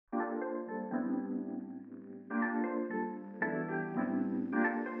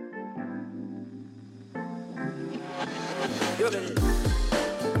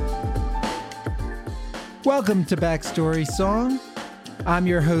Welcome to Backstory Song. I'm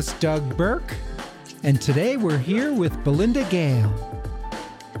your host, Doug Burke, and today we're here with Belinda Gail.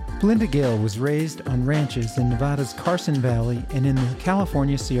 Belinda Gail was raised on ranches in Nevada's Carson Valley and in the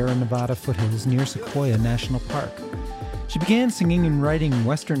California Sierra Nevada foothills near Sequoia National Park. She began singing and writing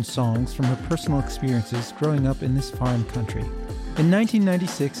Western songs from her personal experiences growing up in this farm country. In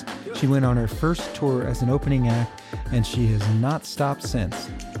 1996, she went on her first tour as an opening act, and she has not stopped since.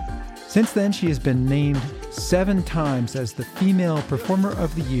 Since then, she has been named 7 times as the Female Performer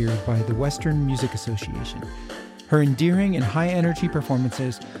of the Year by the Western Music Association. Her endearing and high-energy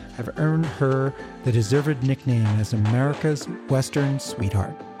performances have earned her the deserved nickname as America's Western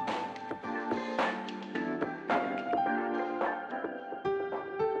Sweetheart.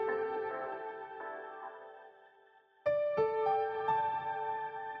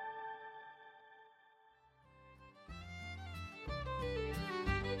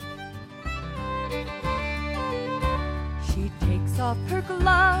 Off her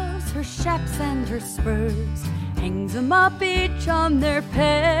gloves, her chaps and her spurs, hangs them up each on their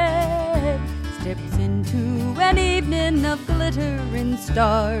peg, steps into an evening of glittering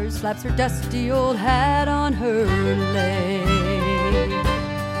stars, slaps her dusty old hat on her leg.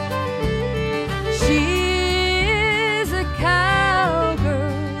 She's a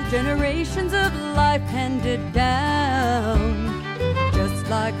cowgirl, generations of life handed down, just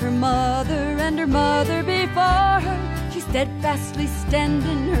like her mother and her mother before her. Steadfastly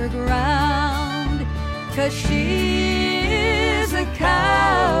standing her ground, 'cause she is a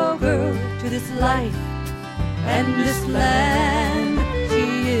cowgirl to this life and this land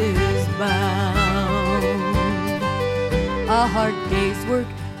she is bound. A hard day's work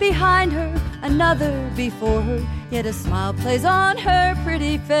behind her, another before her, yet a smile plays on her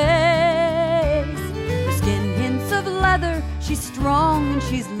pretty face. Her skin hints of leather, she's strong and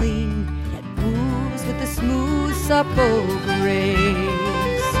she's lean, yet moves with a smooth, supple grace.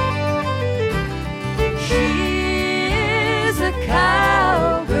 She is a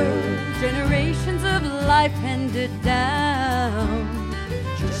cowgirl, generations of life handed down,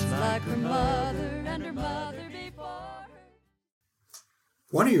 just like her mother and her mother before her.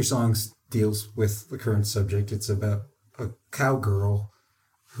 One of your songs deals with the current subject. It's about a cowgirl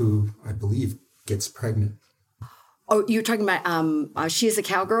who, I believe, gets pregnant. Oh, you're talking about She is a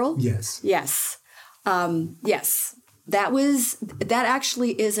Cowgirl? Yes. Yes. Yes. That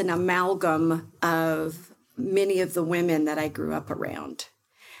actually is an amalgam of many of the women that I grew up around.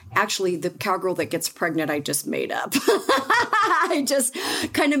 Actually, the cowgirl that gets pregnant, I just made up. I just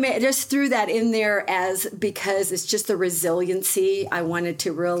kind of just threw that in there because it's just the resiliency. I wanted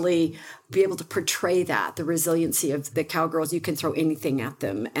to really be able to portray that, the resiliency of the cowgirls. You can throw anything at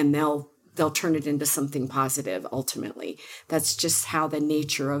them and they'll turn it into something positive ultimately. That's just how the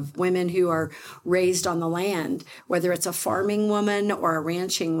nature of women who are raised on the land, whether it's a farming woman or a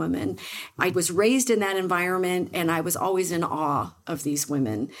ranching woman. I was raised in that environment and I was always in awe of these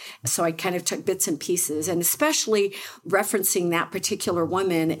women. So I kind of took bits and pieces, and especially referencing that particular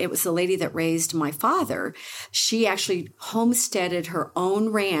woman, it was the lady that raised my father. She actually homesteaded her own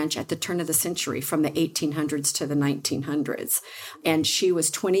ranch at the turn of the century from the 1800s to the 1900s. And she was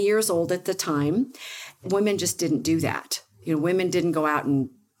 20 years old at the time. Women just didn't do that. Women didn't go out and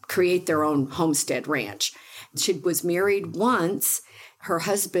create their own homestead ranch. She was married once. Her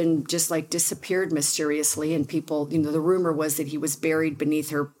husband just disappeared mysteriously, and people, the rumor was that he was buried beneath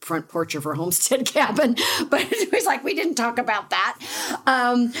her front porch of her homestead cabin. But it was we didn't talk about that.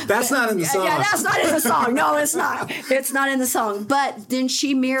 That's not in the song. Yeah, that's not in the song. No, it's not. It's not in the song. But then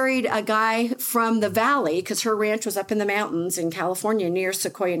she married a guy from the valley, because her ranch was up in the mountains in California near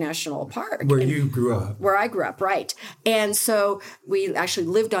Sequoia National Park. Where you grew up. Where I grew up, right. And so we actually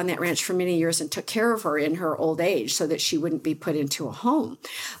lived on that ranch for many years and took care of her in her old age so that she wouldn't be put into a home.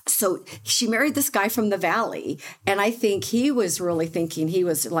 So she married this guy from the valley, and I think he was really thinking he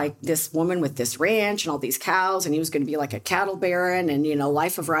was like this woman with this ranch and all these cows, and he was going to be like a cattle baron and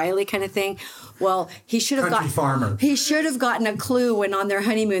Life of Riley kind of thing. Well, he should have gotten a clue when on their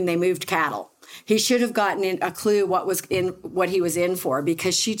honeymoon they moved cattle. He should have gotten a clue what he was in for,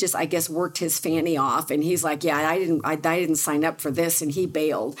 because she just, I guess, worked his fanny off. And he's like, yeah, I didn't sign up for this. And he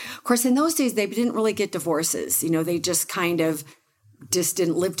bailed. Of course, in those days, they didn't really get divorces. They just kind of just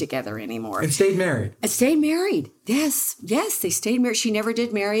didn't live together anymore. And stayed married. Yes, they stayed married. She never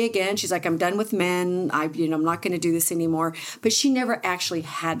did marry again. She's like, I'm done with men. I'm not going to do this anymore. But she never actually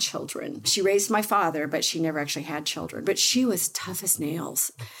had children. She raised my father, but she never actually had children. But she was tough as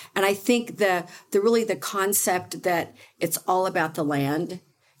nails. And I think the concept that it's all about the land.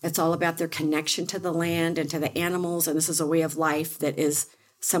 It's all about their connection to the land and to the animals. And this is a way of life that is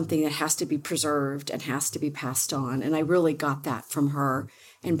something that has to be preserved and has to be passed on. And I really got that from her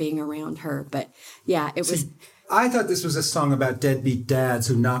and being around her. But yeah, it was. I thought this was a song about deadbeat dads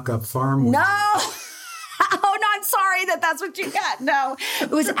who knock up farm women. No! Oh, no, I'm sorry that's what you got. No, it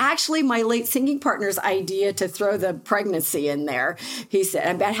was actually my late singing partner's idea to throw the pregnancy in there. He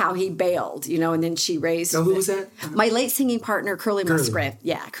said about how he bailed, and then she raised. Oh, who was that? My late singing partner, Curly Musgrave.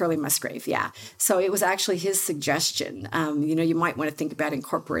 Yeah, Curly Musgrave. Yeah. So it was actually his suggestion. You might want to think about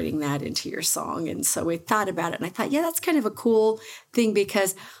incorporating that into your song. And so we thought about it, and I thought, yeah, that's kind of a cool thing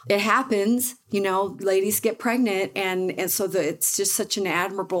because it happens. Ladies get pregnant, and so it's just such an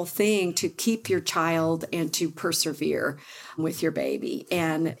admirable thing to keep your child and to persevere with your baby.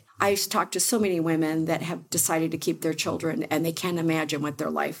 And I've talked to so many women that have decided to keep their children, and they can't imagine what their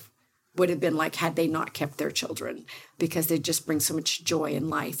life would have been like had they not kept their children, because they just bring so much joy and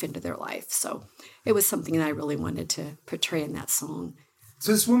life into their life. So it was something that I really wanted to portray in that song.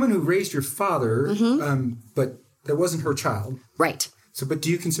 So this woman who raised your father, but that wasn't her child. Right. So, but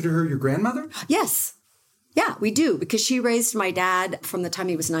do you consider her your grandmother? Yes. Yeah, we do, because she raised my dad from the time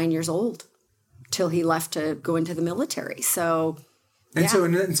he was 9 years old till he left to go into the military. So, and so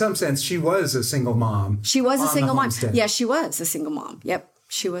in some sense, she was a single mom. She was a single mom. Yeah, she was a single mom. Yep.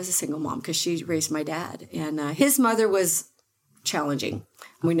 She was a single mom because she raised my dad. And his mother was challenging.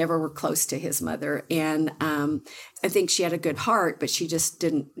 We never were close to his mother. And I think she had a good heart, but she just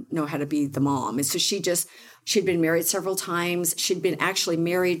didn't know how to be the mom. And so she'd been married several times. She'd been actually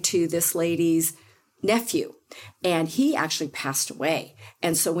married to this lady's nephew, and he actually passed away.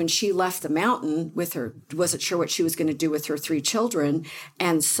 And so when she left the mountain with her, wasn't sure what she was going to do with her 3 children.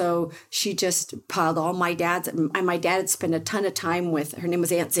 And so she just piled all my dad had spent a ton of time with, her name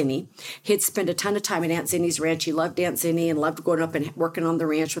was Aunt Zinni. He'd spent a ton of time at Aunt Zinni's ranch. He loved Aunt Zinni and loved going up and working on the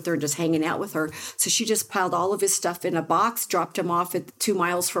ranch with her and just hanging out with her. So she just piled all of his stuff in a box, dropped him off at 2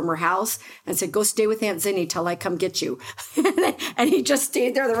 miles from her house, and said, "Go stay with Aunt Zinni till I come get you." And he just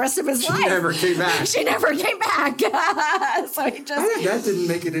stayed there the rest of his life. She never came back. She never came back. So he just... that didn't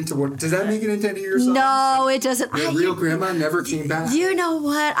make it into one. Does that make it into any of your songs? No, it doesn't. Your real grandma never came back. You know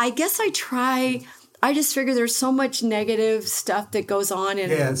what? I guess I try. I just figure there's so much negative stuff that goes on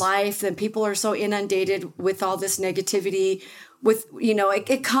in life, and people are so inundated with all this negativity.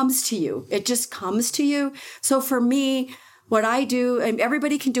 It comes to you. It just comes to you. So for me, what I do, and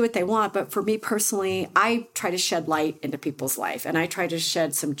everybody can do what they want, but for me personally, I try to shed light into people's life, and I try to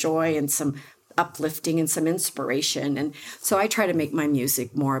shed some joy and some uplifting and some inspiration. And so I try to make my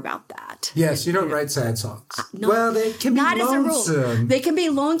music more about that. Yes, you don't write sad songs. No, well, they can be not lonesome. As a rule. They can be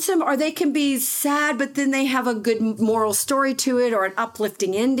lonesome, or they can be sad, but then they have a good moral story to it or an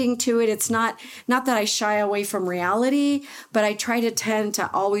uplifting ending to it. It's not that I shy away from reality, but I tend to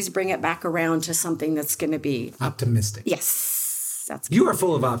always bring it back around to something that's going to be optimistic. Yes. You are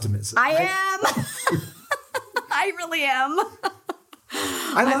full of optimism. I am. I really am.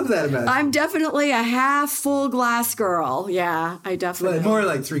 I love that about you. I'm definitely a half full glass girl. Yeah, I definitely. Well, more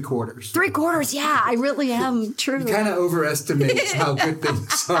like 3/4. 3/4. Yeah, I really am. True. You kind of overestimate how good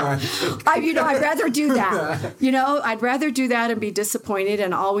things are. I'd rather do that. I'd rather do that and be disappointed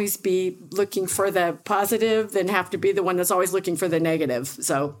and always be looking for the positive than have to be the one that's always looking for the negative.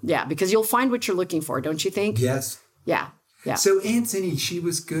 So yeah, because you'll find what you're looking for, don't you think? Yes. Yeah. Yeah. So Aunt Zinni, she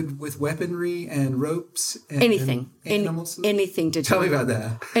was good with weaponry and ropes and anything. Animals? Anything to do. Tell me about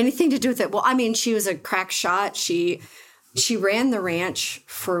that. Anything to do with it. Well, I mean, she was a crack shot. She ran the ranch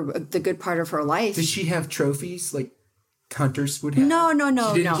for the good part of her life. Did she have trophies like hunters would have? No.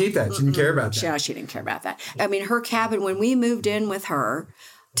 She didn't keep that. She didn't care about that. Yeah, she didn't care about that. I mean, her cabin, when we moved in with her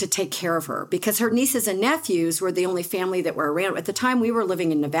to take care of her, because her nieces and nephews were the only family that were around. At the time, we were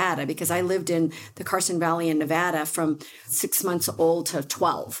living in Nevada, because I lived in the Carson Valley in Nevada from 6 months old to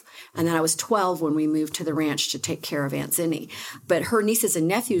 12. And then I was 12 when we moved to the ranch to take care of Aunt Zinni. But her nieces and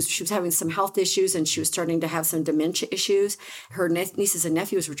nephews, she was having some health issues and she was starting to have some dementia issues. Her nieces and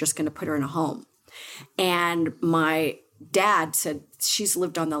nephews were just going to put her in a home. And my dad said, she's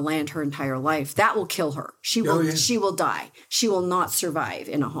lived on the land her entire life. That will kill her. She will die. She will not survive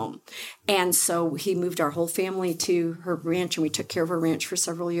in a home. And so he moved our whole family to her ranch, and we took care of her ranch for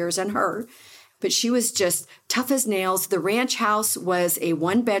several years and her. But she was just tough as nails. The ranch house was a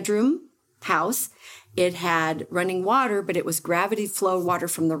 1-bedroom house. It had running water, but it was gravity flow water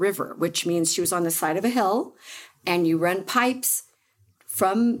from the river, which means she was on the side of a hill, and you run pipes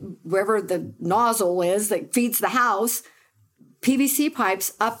from wherever the nozzle is that feeds the house PVC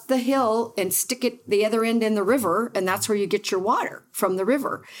pipes up the hill and stick it the other end in the river, and that's where you get your water, from the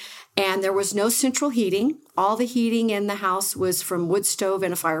river. And there was no central heating. All the heating in the house was from wood stove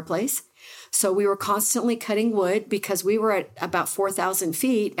and a fireplace. So we were constantly cutting wood because we were at about 4,000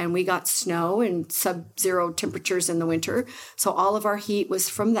 feet and we got snow and sub-zero temperatures in the winter. So all of our heat was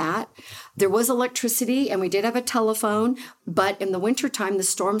from that. There was electricity and we did have a telephone, but in the wintertime, the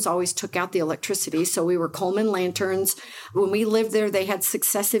storms always took out the electricity. So we were Coleman lanterns. When we lived there, they had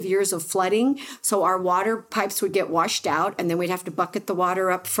successive years of flooding. So our water pipes would get washed out and then we'd have to bucket the water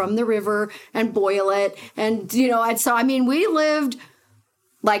up from the river and boil it. And, and so, we lived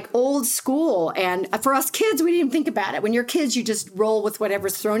like old school. And for us kids, we didn't even think about it. When you're kids, you just roll with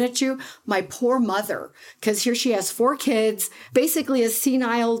whatever's thrown at you. My poor mother, because here she has 4 kids, basically a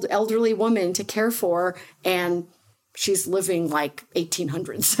senile elderly woman to care for. And she's living like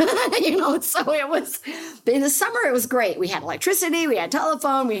 1800s, so it was, in the summer, it was great. We had electricity, we had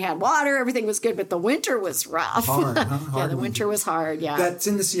telephone, we had water, everything was good, but the winter was rough. Hard, huh? Yeah, the winter was hard, yeah. That's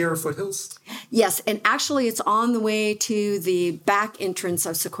in the Sierra foothills? Yes, and actually it's on the way to the back entrance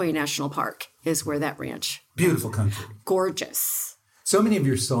of Sequoia National Park is where that ranch. Beautiful country. Gorgeous. So many of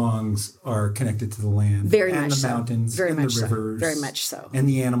your songs are connected to the land. Very and much the so. mountains Very and much the so. rivers. Very much so. And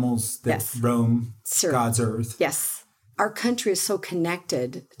the animals that roam God's earth. Yes. Our country is so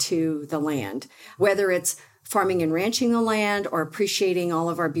connected to the land, whether it's farming and ranching the land or appreciating all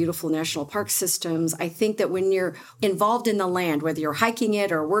of our beautiful national park systems. I think that when you're involved in the land, whether you're hiking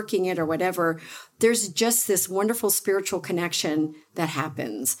it or working it or whatever, there's just this wonderful spiritual connection that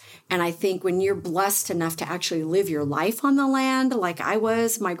happens. And I think when you're blessed enough to actually live your life on the land, like I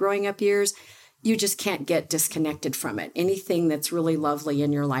was my growing up years, you just can't get disconnected from it. Anything that's really lovely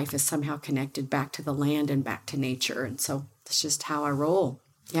in your life is somehow connected back to the land and back to nature. And so that's just how I roll.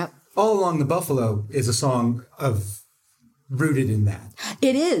 Yep. All Along the Buffalo is a song rooted in that.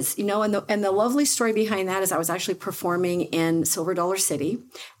 It is, and the lovely story behind that is I was actually performing in Silver Dollar City,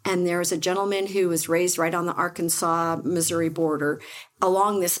 and there's a gentleman who was raised right on the Arkansas-Missouri border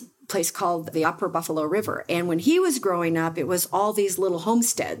along this place called the Upper Buffalo River. And when he was growing up, it was all these little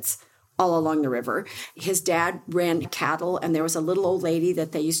homesteads all along the river. His dad ran cattle, and there was a little old lady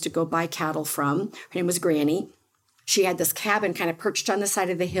that they used to go buy cattle from. Her name was Granny. She had this cabin kind of perched on the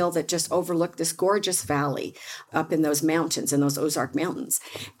side of the hill that just overlooked this gorgeous valley up in those mountains, in those Ozark Mountains.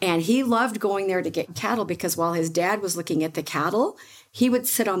 And he loved going there to get cattle because while his dad was looking at the cattle, he would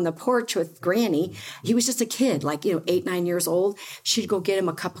sit on the porch with Granny. He was just a kid, 8, 9 years old. She'd go get him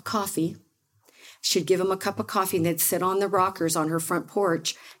a cup of coffee. She'd give him a cup of coffee and they'd sit on the rockers on her front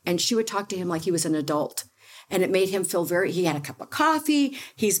porch and she would talk to him like he was an adult. And it made him feel he had a cup of coffee.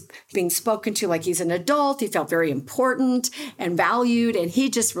 He's being spoken to like he's an adult. He felt very important and valued and he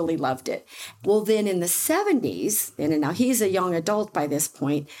just really loved it. Well, then in the 70s, and now he's a young adult by this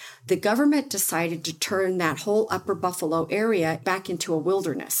point, the government decided to turn that whole Upper Buffalo area back into a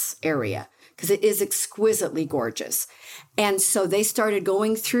wilderness area, because it is exquisitely gorgeous. And so they started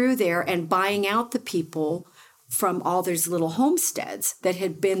going through there and buying out the people from all these little homesteads that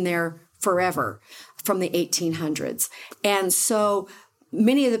had been there forever from the 1800s. And so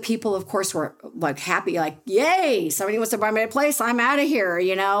many of the people, of course, were happy, yay, somebody wants to buy my place, I'm out of here,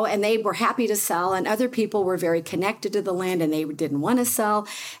 and they were happy to sell. And other people were very connected to the land and they didn't want to sell.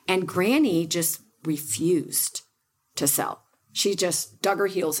 And Granny just refused to sell. She just dug her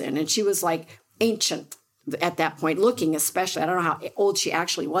heels in and she was ancient at that point, looking especially, I don't know how old she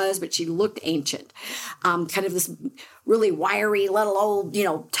actually was, but she looked ancient, kind of this really wiry little old,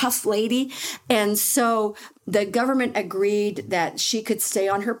 tough lady. And so the government agreed that she could stay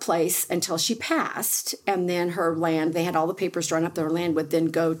on her place until she passed. And then her land, they had all the papers drawn up, their land would then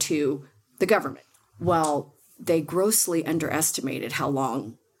go to the government. Well, they grossly underestimated how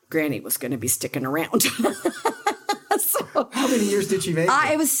long Granny was going to be sticking around. How many years did she make?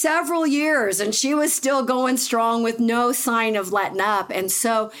 It was several years, and she was still going strong with no sign of letting up. And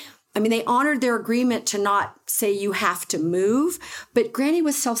so, they honored their agreement to not say you have to move, but Granny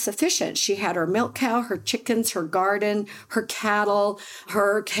was self-sufficient. She had her milk cow, her chickens, her garden, her cattle,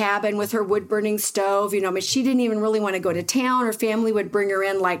 her cabin with her wood-burning stove. She didn't even really want to go to town. Her family would bring her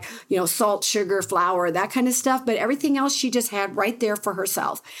in salt, sugar, flour, that kind of stuff. But everything else she just had right there for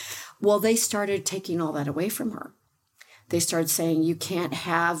herself. Well, they started taking all that away from her. They started saying you can't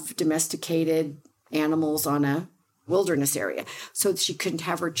have domesticated animals on a wilderness area. So she couldn't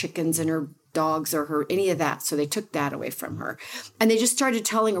have her chickens and her dogs or any of that. So they took that away from her. And they just started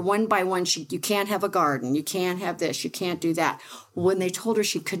telling her one by one, you can't have a garden. You can't have this. You can't do that. When they told her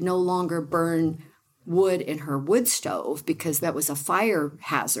she could no longer burn wood in her wood stove because that was a fire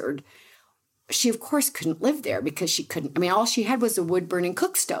hazard, she, of course, couldn't live there because she couldn't. I mean, all she had was a wood-burning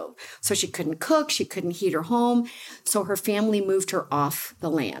cook stove. So she couldn't cook. She couldn't heat her home. So her family moved her off the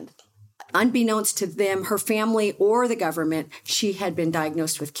land. Unbeknownst to them, her family or the government, she had been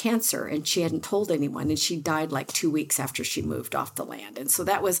diagnosed with cancer and she hadn't told anyone. And she died like 2 weeks after she moved off the land. And so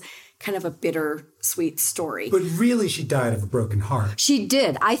that was kind of a bittersweet story. But really, she died of a broken heart. She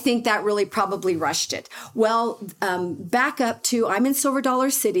did. I think that really probably rushed it. Well, back up to, I'm in Silver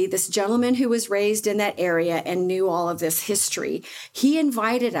Dollar City. This gentleman who was raised in that area and knew all of this history, he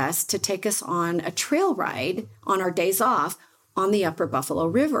invited us to take us on a trail ride on our days off on the Upper Buffalo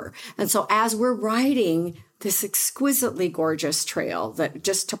River. And so as we're riding this exquisitely gorgeous trail, that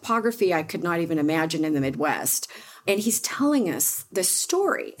just topography I could not even imagine in the Midwest, and he's telling us this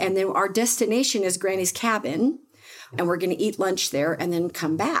story. And then our destination is Granny's cabin, and we're going to eat lunch there and then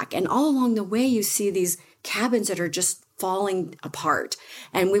come back. And all along the way, you see these cabins that are just falling apart.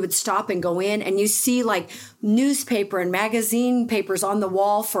 And we would stop and go in, and you see like newspaper and magazine papers on the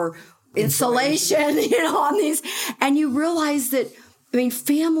wall for insulation, on these. And you realize that, I mean,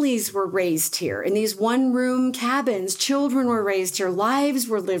 families were raised here in these one-room cabins. Children were raised here. Lives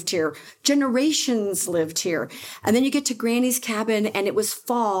were lived here. Generations lived here. And then you get to Granny's cabin, and it was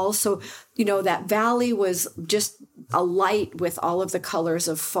fall. So, that valley was just alight with all of the colors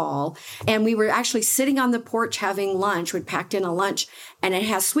of fall. And we were actually sitting on the porch having lunch. We'd packed in a lunch, and it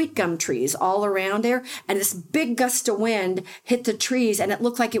has sweet gum trees all around there. And this big gust of wind hit the trees, and it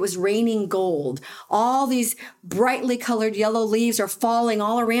looked like it was raining gold. All these brightly colored yellow leaves are falling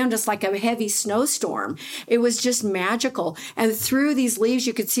all around us like a heavy snowstorm. It was just magical. And through these leaves,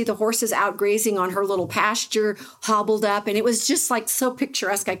 you could see the horses out grazing on her little pasture, hobbled up. And it was just like so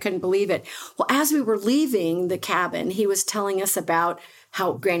picturesque. I couldn't believe it. Well, as we were leaving the cabin, he was telling us about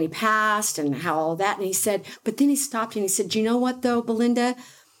how Granny passed and how all that. And he said, but then he stopped and he said, you know what though, Belinda?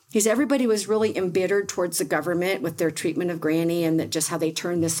 He said, everybody was really embittered towards the government with their treatment of Granny and that just how they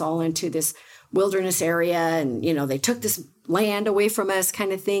turned this all into this wilderness area. And, they took this land away from us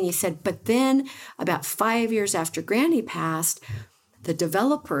kind of thing. He said, but then about 5 years after Granny passed, the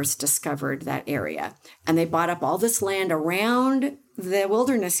developers discovered that area and they bought up all this land around the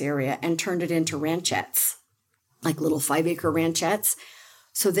wilderness area and turned it into ranchettes, like little 5-acre ranchettes.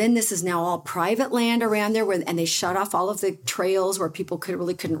 So then this is now all private land around there and they shut off all of the trails where people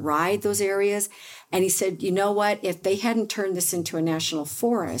couldn't ride those areas. And he said, you know what? If they hadn't turned this into a national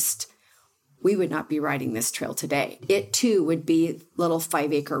forest, we would not be riding this trail today. It too would be little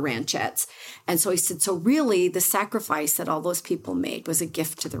 5-acre ranchettes. And so he said, so really the sacrifice that all those people made was a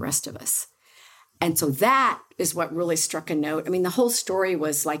gift to the rest of us. And so that is what really struck a note. I mean, the whole story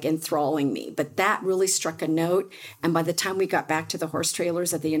was like enthralling me, but that really struck a note. And by the time we got back to the horse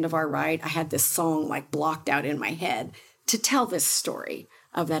trailers at the end of our ride, I had this song like blocked out in my head to tell this story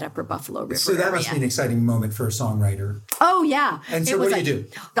of that Upper Buffalo River So that area. must be an exciting moment for a songwriter. Oh, yeah. And so what do you do?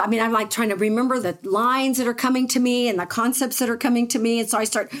 I mean, I'm like trying to remember the lines that are coming to me and the concepts that are coming to me. And so I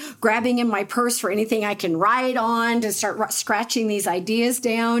start grabbing in my purse for anything I can write on to start scratching these ideas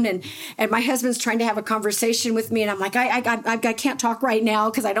down. And my husband's trying to have a conversation with me. And I'm like, I can't talk right now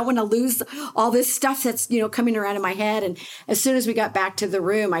because I don't want to lose all this stuff that's, coming around in my head. And as soon as we got back to the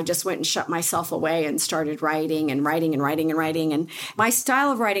room, I just went and shut myself away and started writing. And my style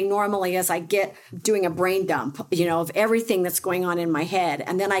of writing normally is I get doing a brain dump, of everything that's going on in my head.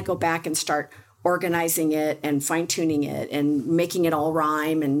 And then I go back and start organizing it and fine tuning it and making it all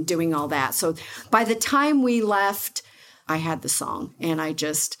rhyme and doing all that. So by the time we left, I had the song and I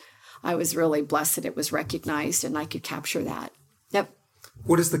was really blessed that it was recognized and I could capture that. Yep.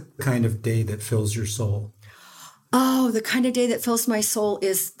 What is the kind of day that fills your soul? Oh, the kind of day that fills my soul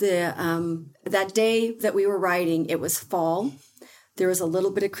is that day that we were writing. It was fall. There was a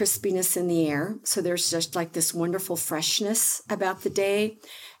little bit of crispiness in the air. So there's just like this wonderful freshness about the day.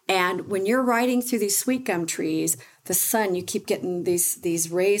 And when you're riding through these sweet gum trees, the sun, you keep getting these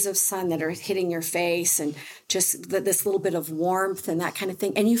rays of sun that are hitting your face and just this little bit of warmth and that kind of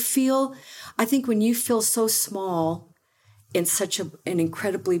thing. And I think when you feel so small in such an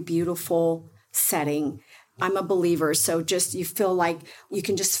incredibly beautiful setting, I'm a believer, so just you feel like you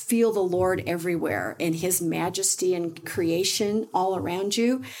can just feel the Lord everywhere in his majesty and creation all around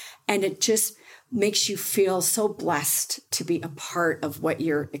you. And it just makes you feel so blessed to be a part of what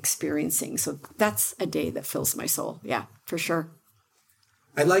you're experiencing. So that's a day that fills my soul. Yeah, for sure.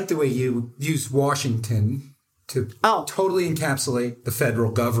 I like the way you use Washington to totally encapsulate the federal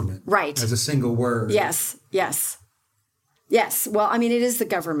government. Right. As a single word. Yes. Yes. Well, I mean, it is the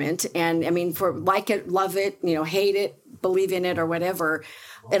government. And I mean, for like it, love it, hate it, believe in it or whatever,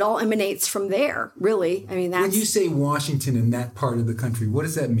 it all emanates from there, really. I mean, that's... When you say Washington in that part of the country, what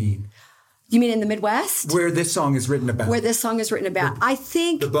does that mean? You mean in the Midwest? Where this song is written about. Where this song is written about. I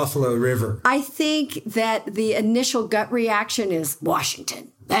think... The Buffalo River. I think that the initial gut reaction is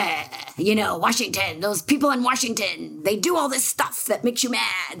Washington. Washington, those people in Washington, they do all this stuff that makes you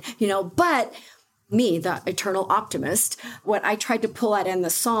mad, But me, the eternal optimist, what I tried to pull out in the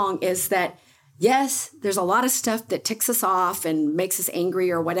song is that, yes, there's a lot of stuff that ticks us off and makes us angry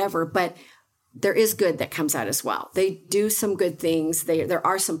or whatever, but there is good that comes out as well. They do some good things. There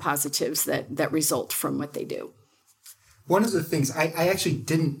are some positives that result from what they do. One of the things, I actually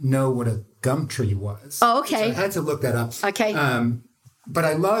didn't know what a gum tree was. Oh, okay. So I had to look that up. Okay. But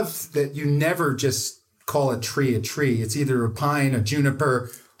I love that you never just call a tree. It's either a pine, a juniper,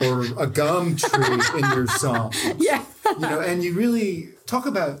 or a gum tree in your song. Yeah. And you really talk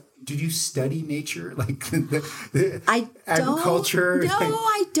about, did you study nature? Like the agriculture? No,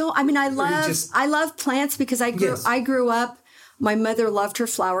 I don't. I mean, I love plants because I grew up, my mother loved her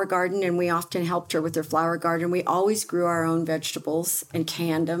flower garden and we often helped her with her flower garden. We always grew our own vegetables and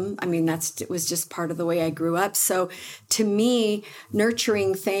canned them. I mean, it was just part of the way I grew up. So to me,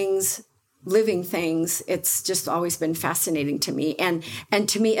 nurturing things, living things, it's just always been fascinating to me. And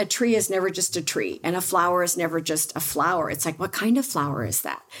to me, a tree is never just a tree and a flower is never just a flower. It's like, what kind of flower is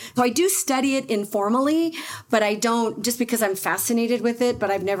that? So I do study it informally, but I don't, just because I'm fascinated with it,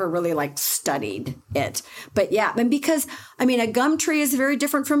 but I've never really studied it. But yeah, and because, I mean, a gum tree is very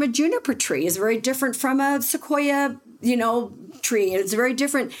different from a juniper tree, is very different from a sequoia, tree. It's very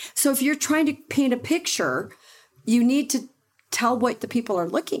different. So if you're trying to paint a picture, you need to tell what the people are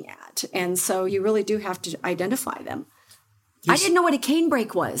looking at. And so you really do have to identify them. I didn't know what a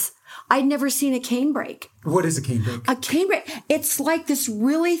canebrake was. I'd never seen a canebrake. What is a canebrake? A canebrake, it's like this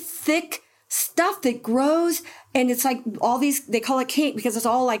really thick stuff that grows, and it's like all these, they call it cane because it's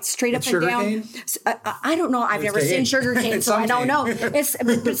all straight up and down. Cane? I don't know. I've never seen sugar cane, so I don't know.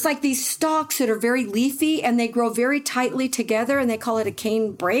 It's like these stalks that are very leafy, and they grow very tightly together, and they call it a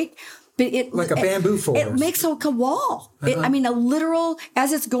canebrake. But like a bamboo forest. It makes like a wall. A literal,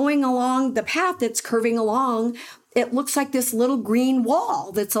 as it's going along the path that's curving along, it looks like this little green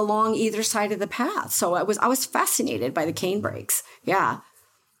wall that's along either side of the path. So I was fascinated by the canebrakes. Yeah.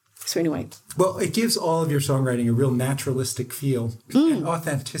 So anyway. Well, it gives all of your songwriting a real naturalistic feel and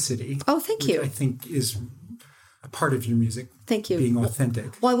authenticity. Oh, thank you. I think is a part of your music. Thank you. Being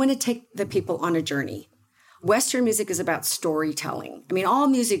authentic. Well, I want to take the people on a journey. Western music is about storytelling. I mean, all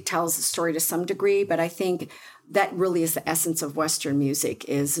music tells a story to some degree, but I think that really is the essence of Western music,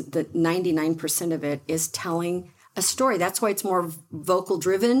 is that 99% of it is telling a story. That's why it's more vocal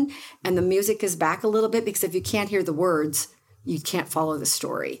driven, and the music is back a little bit, because if you can't hear the words, you can't follow the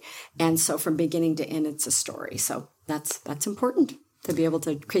story. And so from beginning to end, it's a story. So that's important, to be able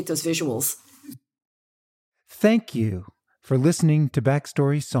to create those visuals. Thank you for listening to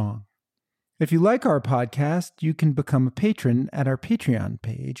Backstory Song. If you like our podcast, you can become a patron at our Patreon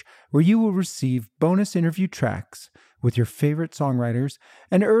page, where you will receive bonus interview tracks with your favorite songwriters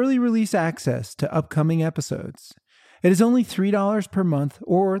and early release access to upcoming episodes. It is only $3 per month,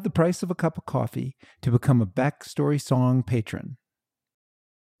 or the price of a cup of coffee, to become a Backstory Song patron.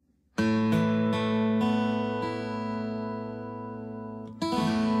 It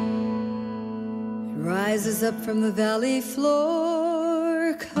rises up from the valley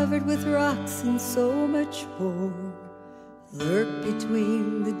floor, covered with rocks and so much more, lurk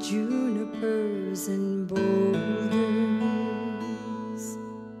between the junipers and boulders.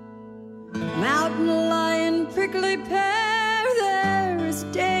 Mountain lion, prickly pear, there is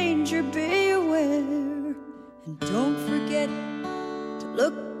danger, be aware, and don't forget to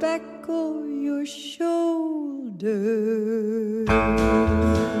look back over your shoulder.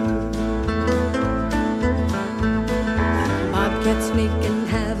 Bobcat, snake, and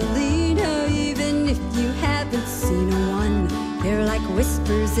javelina, even if you haven't seen a one, they're like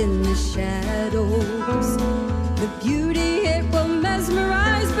whispers in the shadows. The beauty, it will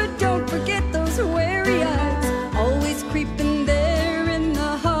mesmerize, but don't forget those wary eyes, always creeping there in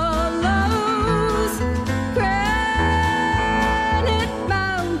the hollows. Granite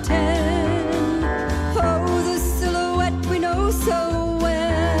Mountain, oh, the silhouette we know so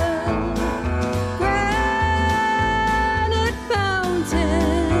well. Granite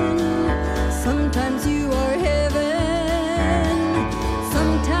Mountain, sometimes you are heaven,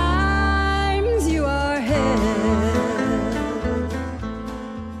 sometimes you are hell.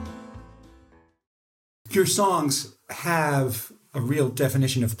 Your songs have a real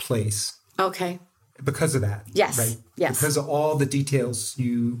definition of place. Okay. Because of that. Yes. Right? Yes. Because of all the details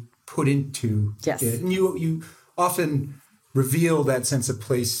you put into Yes. it. And you often reveal that sense of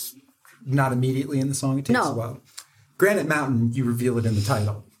place not immediately in the song. It takes a while. Granite Mountain, you reveal it in the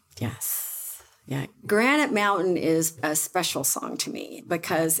title. Yes. Yeah. Granite Mountain is a special song to me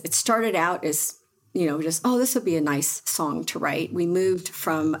because it started out as, just, this would be a nice song to write. We moved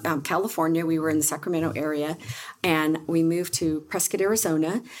from California. We were in the Sacramento area, and we moved to Prescott,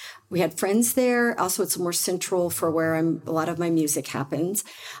 Arizona. We had friends there. Also, it's more central for where a lot of my music happens.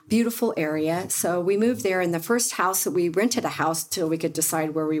 Beautiful area. So we moved there. And the first house, we rented a house till we could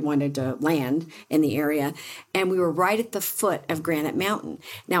decide where we wanted to land in the area. And we were right at the foot of Granite Mountain.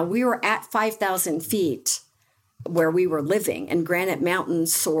 Now, we were at 5,000 feet where we were living, and Granite Mountain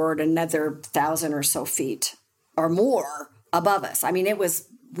soared another 1,000 or so feet or more above us. I mean, it was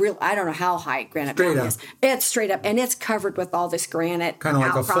real. I don't know how high Granite Mountain is. It's straight up, and it's covered with all this granite. Kind of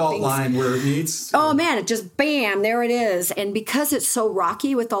like a fault line where it meets. Oh man, it just bam, there it is. And because it's so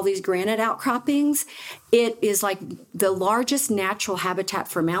rocky with all these granite outcroppings, it is like the largest natural habitat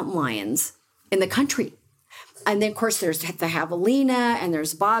for mountain lions in the country. And then, of course, there's the javelina, and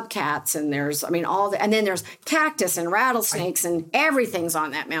there's bobcats, and there's, and then there's cactus and rattlesnakes, and everything's on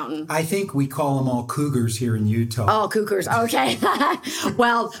that mountain. I think we call them all cougars here in Utah. Oh, cougars. Okay.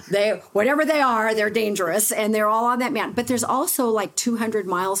 Well, whatever they are, they're dangerous, and they're all on that mountain. But there's also like 200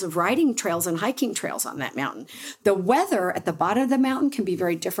 miles of riding trails and hiking trails on that mountain. The weather at the bottom of the mountain can be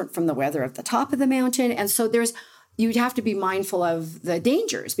very different from the weather at the top of the mountain. And so you'd have to be mindful of the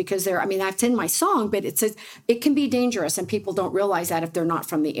dangers because that's in my song, but it can be dangerous, and people don't realize that if they're not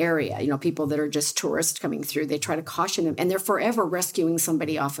from the area. People that are just tourists coming through, they try to caution them, and they're forever rescuing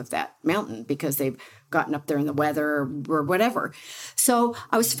somebody off of that mountain because they've gotten up there in the weather or whatever. So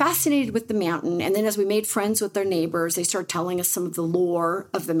I was fascinated with the mountain, and then as we made friends with their neighbors, they started telling us some of the lore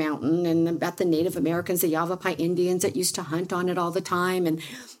of the mountain and about the Native Americans, the Yavapai Indians that used to hunt on it all the time, and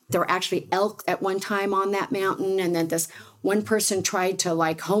there were actually elk at one time on that mountain. And then this one person tried to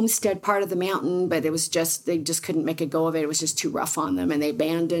homestead part of the mountain, but they just couldn't make a go of it. It was just too rough on them, and they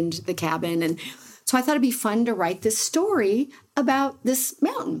abandoned the cabin. And so I thought it'd be fun to write this story about this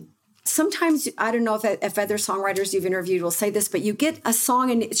mountain. Sometimes, I don't know if other songwriters you've interviewed will say this, but you get a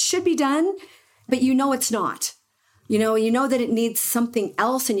song and it should be done, but it's not. You know that it needs something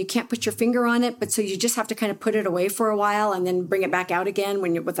else and you can't put your finger on it, but so you just have to kind of put it away for a while and then bring it back out again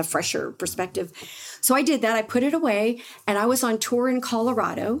when you're with a fresher perspective. So I did that. I put it away, and I was on tour in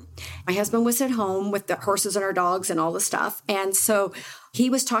Colorado. My husband was at home with the horses and our dogs and all the stuff. And so he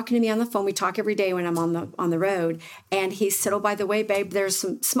was talking to me on the phone. We talk every day when I'm on the road. And he said, "Oh, by the way, babe, there's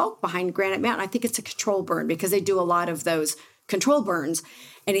some smoke behind Granite Mountain. I think it's a control burn because they do a lot of those control burns."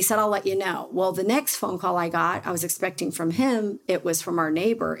 And he said, "I'll let you know." Well, the next phone call I got, I was expecting from him, it was from our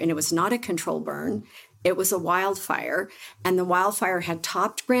neighbor, and it was not a control burn. It was a wildfire, and the wildfire had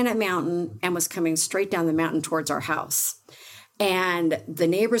topped Granite Mountain and was coming straight down the mountain towards our house. And the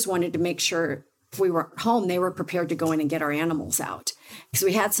neighbors wanted to make sure if we were home, they were prepared to go in and get our animals out. Because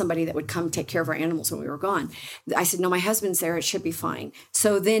we had somebody that would come take care of our animals when we were gone. I said, "No, my husband's there. It should be fine."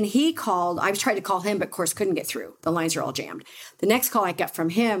 So then he called. I tried to call him, but of course couldn't get through. The lines are all jammed. The next call I got from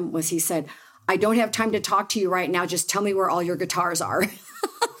him was he said, "I don't have time to talk to you right now. Just tell me where all your guitars are."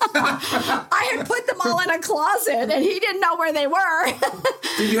 I had put them all in a closet, and he didn't know where they were.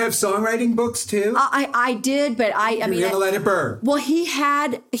 Did you have songwriting books too? I did, but You're gonna let it burn. Well,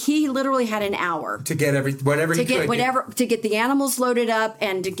 he literally had an hour to get to get the animals loaded up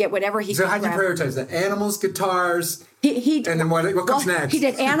and to get whatever he could. So how'd you prioritize that? Animals, guitars, and then what comes next? He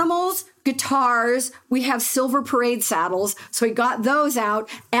did animals, guitars. We have silver parade saddles, so he got those out,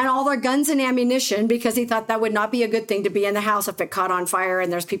 and all their guns and ammunition, because he thought that would not be a good thing to be in the house if it caught on fire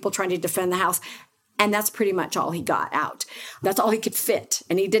and there's people trying to defend the house. And that's pretty much all he got out. That's all he could fit.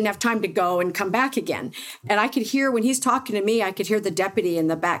 And he didn't have time to go and come back again. And I could hear when he's talking to me, I could hear the deputy in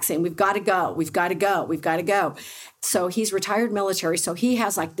the back saying, "We've got to go. We've got to go. We've got to go." So he's retired military. So he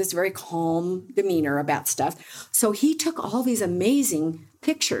has this very calm demeanor about stuff. So he took all these amazing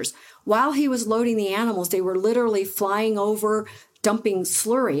pictures. While he was loading the animals, they were literally flying over, dumping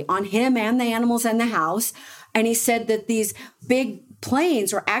slurry on him and the animals and the house. And he said that these big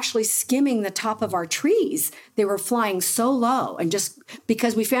planes were actually skimming the top of our trees. They were flying so low. And just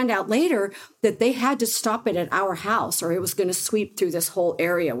because we found out later that they had to stop it at our house or it was going to sweep through this whole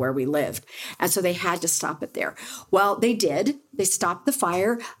area where we lived. And so they had to stop it there. Well, they did. They stopped the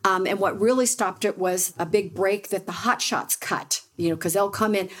fire. And what really stopped it was a big break that the hot shots cut. Because they'll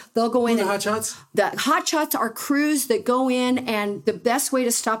come in, they'll go in. The hot shots? The hot shots are crews that go in, and the best way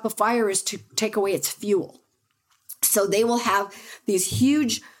to stop a fire is to take away its fuel. So they will have these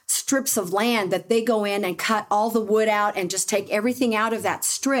huge strips of land that they go in and cut all the wood out and just take everything out of that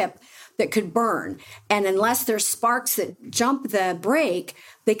strip that could burn. And unless there's sparks that jump the break,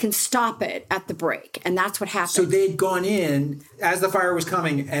 they can stop it at the break. And that's what happened. So they'd gone in as the fire was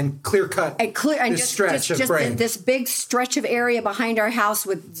coming and clear cut this stretch of break. This big stretch of area behind our house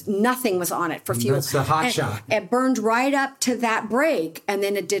with nothing was on it for fuel. That's the hot shot. It burned right up to that break, and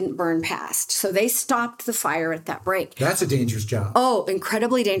then it didn't burn past. So they stopped the fire at that break. That's a dangerous job. Oh,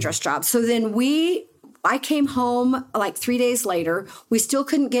 incredibly dangerous job. So then I came home like 3 days later. We still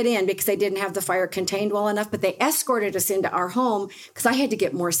couldn't get in because they didn't have the fire contained well enough, but they escorted us into our home because I had to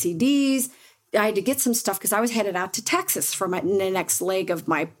get more CDs. I had to get some stuff because I was headed out to Texas for the next leg of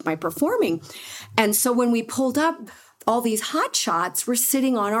my performing. And so when we pulled up, all these hot shots were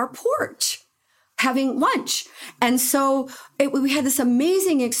sitting on our porch having lunch. And so we had this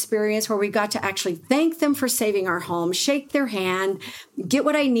amazing experience where we got to actually thank them for saving our home, shake their hand, get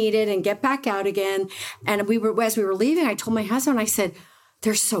what I needed, and get back out again. And as we were leaving, I told my husband, I said,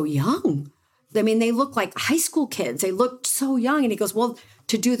 they're so young. I mean, they look like high school kids. They looked so young. And he goes, well,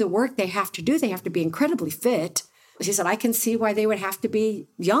 to do the work they have to be incredibly fit. He said, I can see why they would have to be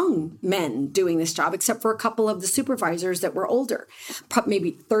young men doing this job, except for a couple of the supervisors that were older,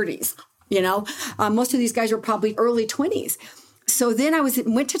 maybe 30s. Most of these guys were probably early 20s. So then I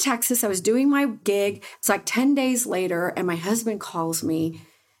went to Texas. I was doing my gig. It's like 10 days later, and my husband calls me.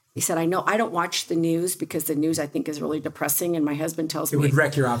 He said, I know I don't watch the news because the news I think is really depressing. And my husband tells me. It would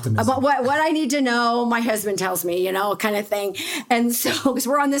wreck your optimism. About what I need to know, my husband tells me, kind of thing. And so, because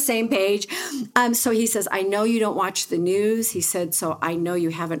we're on the same page. So he says, I know you don't watch the news. He said, so I know you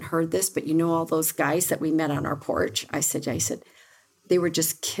haven't heard this, but you know all those guys that we met on our porch? I said, yeah. He said, they were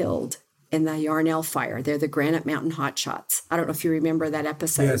just killed in the Yarnell fire. They're the Granite Mountain Hotshots. I don't know if you remember that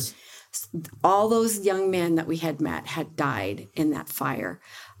episode. Yes. All those young men that we had met had died in that fire.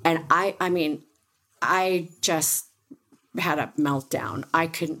 And I just had a meltdown. I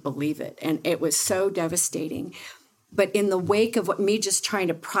couldn't believe it. And it was so devastating. But in the wake of me just trying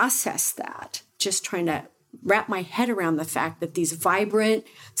to process that, just trying to wrap my head around the fact that these vibrant,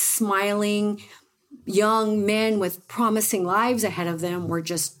 smiling, young men with promising lives ahead of them were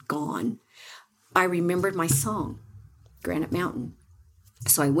just gone, I remembered my song, Granite Mountain.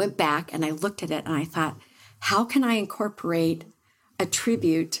 So I went back and I looked at it and I thought, how can I incorporate a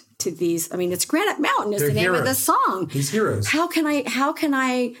tribute to these? I mean, it's Granite Mountain is the name of the song. These heroes. How can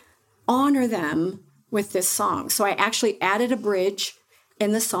I honor them with this song? So I actually added a bridge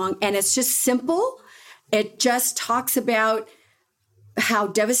in the song, and it's just simple. It just talks about how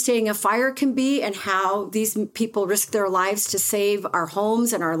devastating a fire can be and how these people risk their lives to save our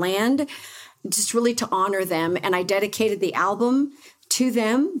homes and our land, just really to honor them. And I dedicated the album to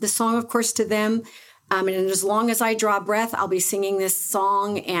them, the song, of course, to them. And as long as I draw breath, I'll be singing this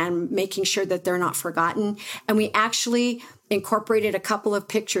song and making sure that they're not forgotten. And we actually incorporated a couple of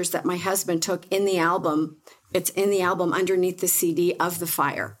pictures that my husband took in the album. It's in the album underneath the CD of the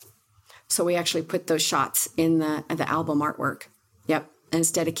fire. So we actually put those shots in the album artwork. Yep. And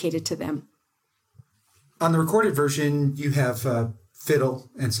it's dedicated to them. On the recorded version, you have fiddle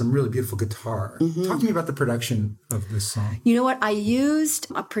and some really beautiful guitar. Mm-hmm. Talk to me about the production of this song. You know what? I used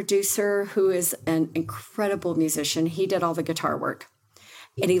a producer who is an incredible musician. He did all the guitar work.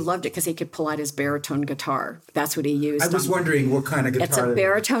 And he loved it because he could pull out his baritone guitar. That's what he used. I was wondering what kind of guitar. It's a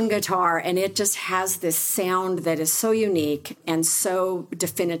baritone guitar, and it just has this sound that is so unique and so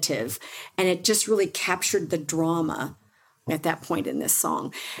definitive. And it just really captured the drama at that point in this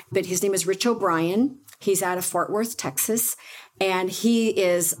song. But his name is Rich O'Brien. He's out of Fort Worth, Texas. And he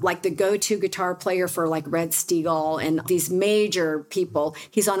is like the go-to guitar player for like Red Steagall and these major people.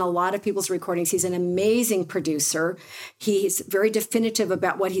 He's on a lot of people's recordings. He's an amazing producer. He's very definitive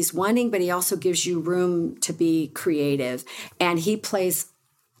about what he's wanting, but he also gives you room to be creative. And he plays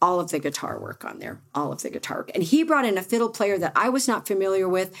all of the guitar work on there, all of the guitar work. And he brought in a fiddle player that I was not familiar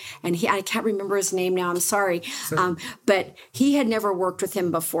with. And I can't remember his name now, I'm sorry. But he had never worked with him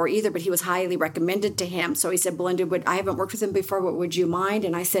before either, but he was highly recommended to him. So he said, Belinda, I haven't worked with him before, but would you mind?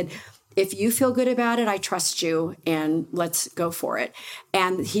 And I said, if you feel good about it, I trust you, and let's go for it.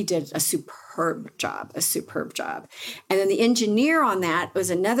 And he did a superb job. And then the engineer on that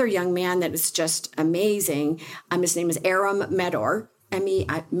was another young man that was just amazing. His name is Aram Medor.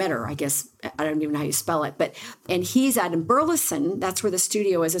 Metter, I guess. I don't even know how you spell it. And he's out in Burleson. That's where the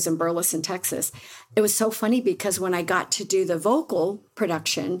studio is in Burleson, Texas. It was so funny because when I got to do the vocal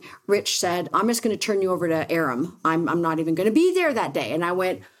production, Rich said, I'm just going to turn you over to Aram. I'm not even going to be there that day. And I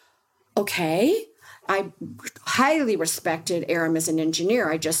went, okay. I highly respected Aram as an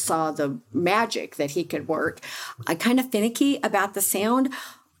engineer. I just saw the magic that he could work. I'm kind of finicky about the sound.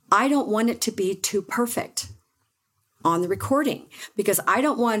 I don't want it to be too perfect. on the recording, because I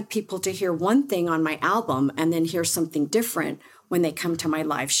don't want people to hear one thing on my album and then hear something different when they come to my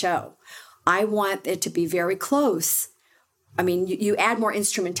live show. I want it to be very close. I mean, you add more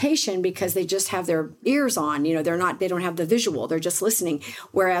instrumentation because they just have their ears on, they don't have the visual, they're just listening.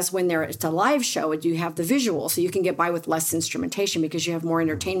 Whereas when it's a live show, you have the visual, so you can get by with less instrumentation because you have more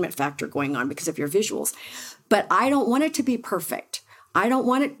entertainment factor going on because of your visuals. But I don't want it to be perfect. I don't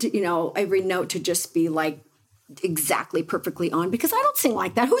want it to, every note to just be like exactly perfectly on, because I don't sing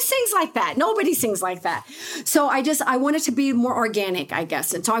like that. Who sings like that? Nobody sings like that. So I want it to be more organic, I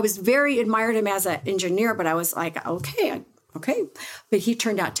guess. And so I was very admired him as an engineer, but I was like, okay. But he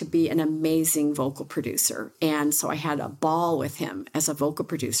turned out to be an amazing vocal producer. And so I had a ball with him as a vocal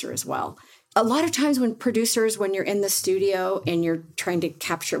producer as well. A lot of times when you're in the studio and you're trying to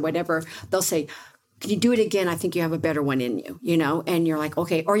capture whatever, they'll say, can you do it again? I think you have a better one in you, and you're like,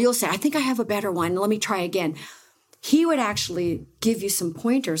 okay. Or you'll say, I think I have a better one. Let me try again. He would actually give you some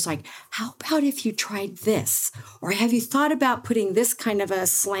pointers like, how about if you tried this? Or have you thought about putting this kind of a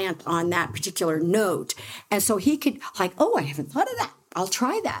slant on that particular note? And so he could like, oh, I haven't thought of that. I'll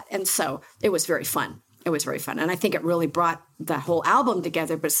try that. And so it was very fun. And I think it really brought the whole album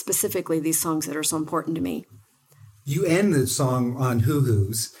together, but specifically these songs that are so important to me. You end the song on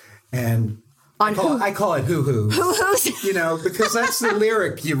hoo-hoos, and I call it hoo-hoos. Hoo-hoos? Because that's the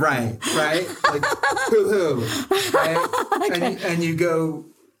lyric you write, right? Like, hoo-hoo. Right? Okay. And you go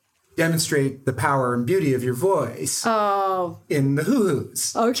demonstrate the power and beauty of your voice in the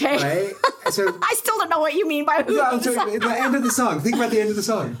hoo-hoos. Okay. Right? So, I still don't know what you mean by hoo-hoos. The end of the song. Think about the end of the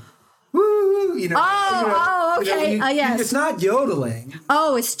song. Woo! Okay. Yes. It's not yodeling.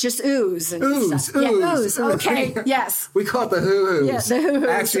 Oh, it's just ooze. And ooze. Stuff. Yeah, ooze. Okay. Yes. We call it the hoo-hoos. Yeah, the hoo-hoos.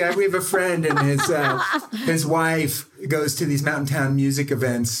 Actually, we have a friend, and his wife goes to these Mountain Town music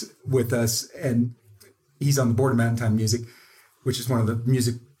events with us, and he's on the board of Mountain Town Music, which is one of the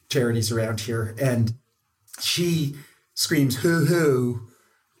music charities around here, and she screams hoo-hoo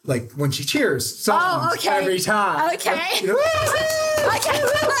like when she cheers songs every time. Okay.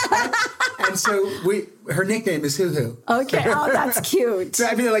 And so her nickname is Hoo Hoo. Okay. Oh, that's cute. So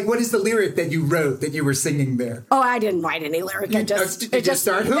I mean, like, what is the lyric that you wrote that you were singing there? Oh, I didn't write any lyric. It just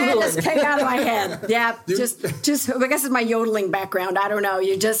start hoo-hooing. It just came out of my head. Yeah. Just I guess it's my yodeling background. I don't know.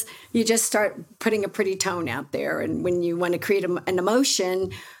 You just start putting a pretty tone out there, and when you want to create an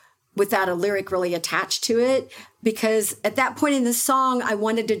emotion without a lyric really attached to it, because at that point in the song, I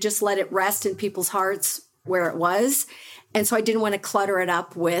wanted to just let it rest in people's hearts where it was. And so I didn't want to clutter it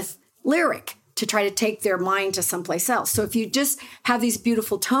up with lyric to try to take their mind to someplace else. So if you just have these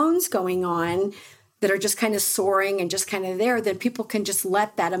beautiful tones going on that are just kind of soaring and just kind of there, then people can just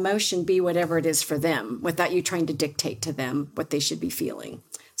let that emotion be whatever it is for them without you trying to dictate to them what they should be feeling.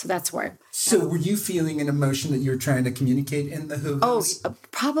 So that's where. So were you feeling an emotion that you were trying to communicate in the hoo-hoos? Oh,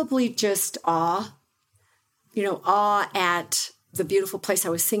 probably just awe. Awe at the beautiful place I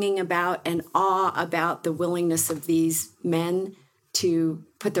was singing about, and awe about the willingness of these men to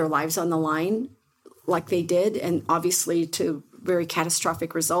put their lives on the line like they did, and obviously to very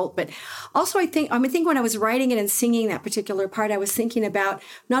catastrophic result. But also I think when I was writing it and singing that particular part, I was thinking about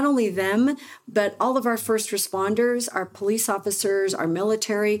not only them, but all of our first responders, our police officers, our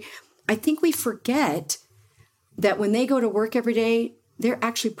military. I think we forget that when they go to work every day, they're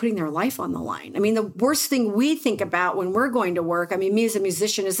actually putting their life on the line. I mean, the worst thing we think about when we're going to work, me as a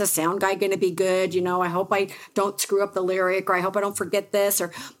musician, is the sound guy going to be good? I hope I don't screw up the lyric, or I hope I don't forget this.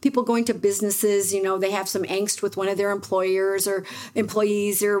 Or people going to businesses, they have some angst with one of their employers or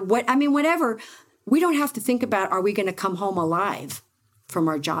employees or whatever. We don't have to think about, are we going to come home alive from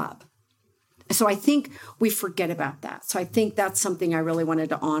our job? So I think we forget about that. So I think that's something I really wanted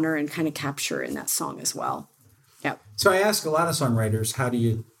to honor and kind of capture in that song as well. Yep. So I ask a lot of songwriters, how do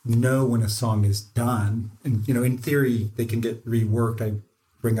you know when a song is done? And, in theory, they can get reworked. I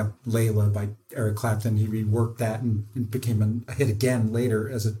bring up Layla by Eric Clapton. He reworked that and became a hit again later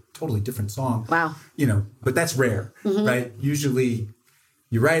as a totally different song. Wow. But that's rare, right? Usually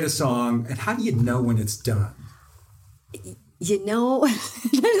you write a song, and how do you know when it's done?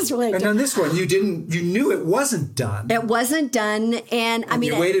 That is really. And on this one, you knew it wasn't done. It wasn't done, and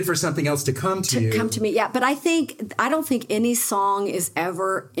you waited for something else to come to you. Come to me, yeah. But I don't think any song is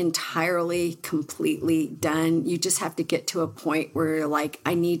ever entirely, completely done. You just have to get to a point where you're like,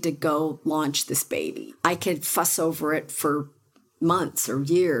 I need to go launch this baby. I could fuss over it for months or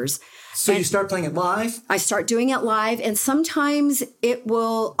years. So you start playing it live? I start doing it live, and sometimes it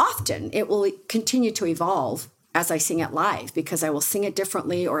will continue to evolve as I sing it live, because I will sing it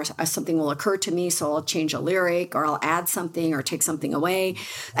differently, or something will occur to me, so I'll change a lyric, or I'll add something or take something away.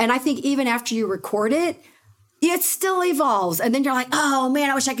 And I think even after you record it, it still evolves. And then you're like, oh man,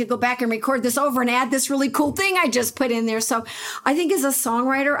 I wish I could go back and record this over and add this really cool thing I just put in there. So I think as a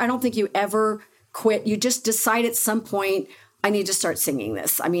songwriter, I don't think you ever quit. You just decide at some point, I need to start singing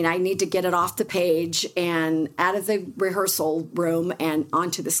this. I mean, I need to get it off the page and out of the rehearsal room and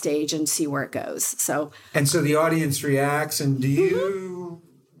onto the stage and see where it goes. So the audience reacts, and do you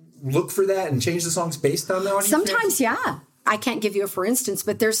look for that and change the songs based on the audience? Sometimes, yeah. I can't give you a for instance,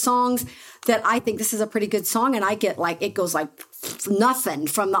 but there's songs that I think this is a pretty good song, and I get it goes like nothing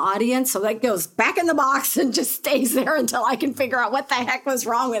from the audience. So that goes back in the box and just stays there until I can figure out what the heck was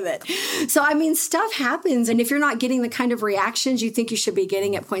wrong with it. So, I mean, stuff happens. And if you're not getting the kind of reactions you think you should be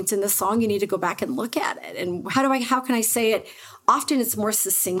getting at points in the song, you need to go back and look at it. And how can I say it? Often it's more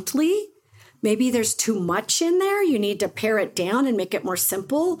succinctly. Maybe there's too much in there. You need to pare it down and make it more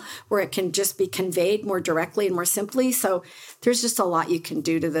simple where it can just be conveyed more directly and more simply. So there's just a lot you can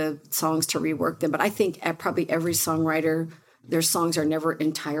do to the songs to rework them. But I think probably every songwriter, their songs are never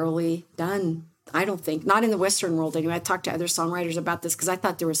entirely done. I don't think. Not in the Western world anyway. I talked to other songwriters about this because I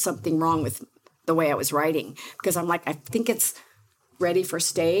thought there was something wrong with the way I was writing. Because I'm like, I think it's ready for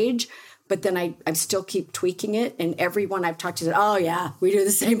stage. But then I still keep tweaking it. And everyone I've talked to said, oh, yeah, we do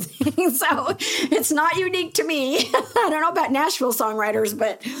the same thing. So it's not unique to me. I don't know about Nashville songwriters,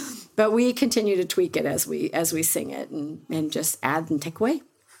 but we continue to tweak it as we sing it and just add and take away.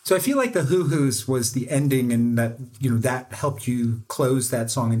 So I feel like the Hoo-Hoos was the ending, and that that helped you close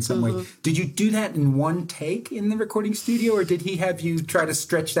that song in some way. Did you do that in one take in the recording studio, or did he have you try to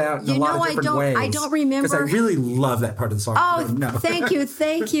stretch that out in a lot of different ways? I don't remember. Because I really love that part of the song. Oh, no.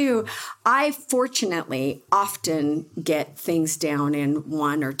 Thank you. I fortunately often get things down in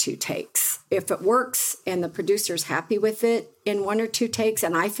 1 or 2 takes. If it works and the producer's happy with it in 1 or 2 takes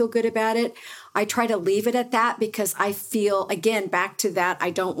and I feel good about it, I try to leave it at that because I feel, again, back to that, I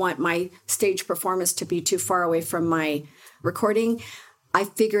don't want my stage performance to be too far away from my recording. I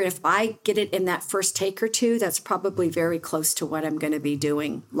figure if I get it in that first take or 2, that's probably very close to what I'm going to be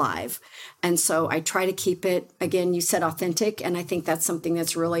doing live. And so I try to keep it, again, you said authentic, and I think that's something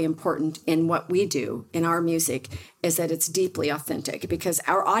that's really important in what we do in our music, is that it's deeply authentic, because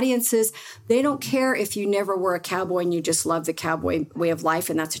our audiences, they don't care if you never were a cowboy and you just love the cowboy way of life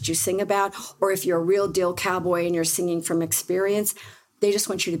and that's what you sing about, or if you're a real deal cowboy and you're singing from experience. They just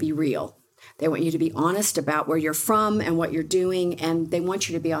want you to be real. They want you to be honest about where you're from and what you're doing, and they want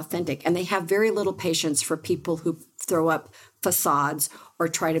you to be authentic. And they have very little patience for people who throw up facades or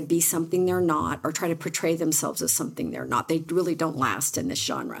try to be something they're not, or try to portray themselves as something they're not. They really don't last in this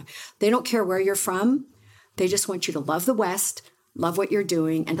genre. They don't care where you're from. They just want you to love the West, love what you're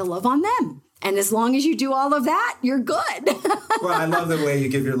doing, and to love on them. And as long as you do all of that, you're good. Well, I love the way you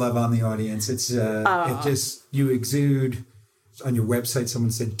give your love on the audience. It's it just, you exude. On your website, someone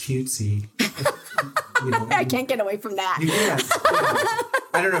said cutesy. I can't get away from that. You can't.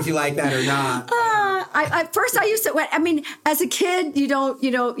 I don't know if you like that or not. At first I used to, I mean, as a kid,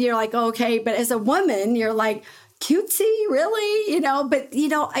 you're like, oh, okay. But as a woman, you're like, cutesy, really? But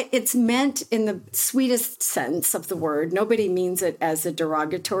it's meant in the sweetest sense of the word. Nobody means it as a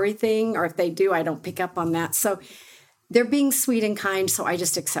derogatory thing. Or if they do, I don't pick up on that. So they're being sweet and kind, so I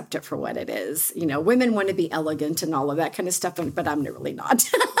just accept it for what it is. Women want to be elegant and all of that kind of stuff, but I'm really not.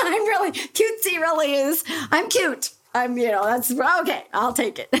 I'm really, cutesy really is. I'm cute. That's, okay, I'll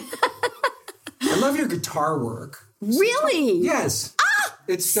take it. I love your guitar work. Really? Yes.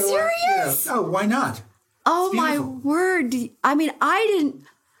 It's so serious? Oh, why not? Oh, my word. I mean,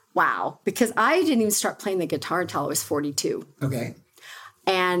 because I didn't even start playing the guitar until I was 42. Okay.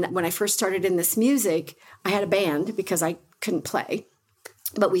 And when I first started in this music, I had a band because I couldn't play.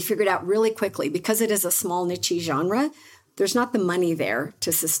 But we figured out really quickly, because it is a small niche genre, there's not the money there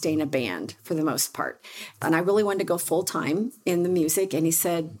to sustain a band for the most part. And I really wanted to go full-time in the music. And he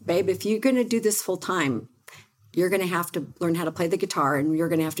said, babe, if you're going to do this full-time, you're going to have to learn how to play the guitar, and you're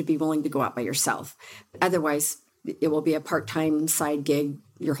going to have to be willing to go out by yourself. Otherwise, it will be a part-time side gig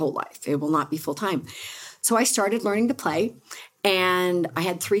your whole life. It will not be full-time. So I started learning to play. And I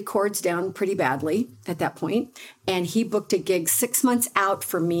had 3 chords down pretty badly at that point. And he booked a gig 6 months out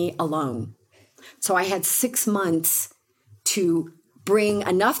for me alone. So I had 6 months to bring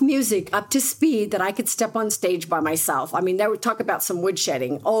enough music up to speed that I could step on stage by myself. I mean, they would talk about some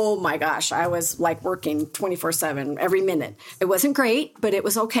woodshedding. Oh my gosh, I was like working 24/7 every minute. It wasn't great, but it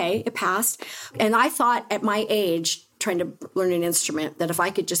was okay. It passed. And I thought at my age, trying to learn an instrument, that if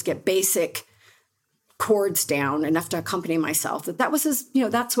I could just get basic chords down enough to accompany myself, that was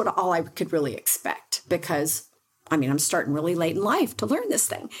that's what all I could really expect, because I'm starting really late in life to learn this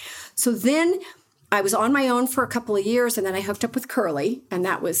thing. So then I was on my own for a couple of years, and then I hooked up with Curly, and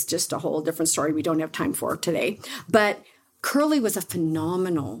that was just a whole different story we don't have time for today. But Curly was a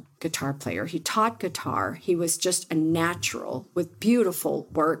phenomenal guitar player. He taught guitar. He was just a natural with beautiful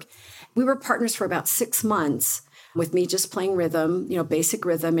work. We were partners for about 6 months with me just playing rhythm, basic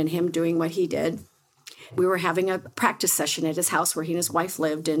rhythm, and him doing what he did. We were having a practice session at his house where he and his wife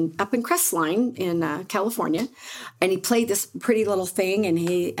lived up in Crestline in California. And he played this pretty little thing,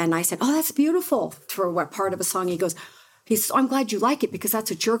 and I said, "Oh, that's beautiful," for what part of a song. He goes, "I'm glad you like it because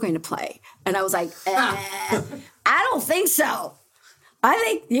that's what you're going to play." And I was like, I don't think so. I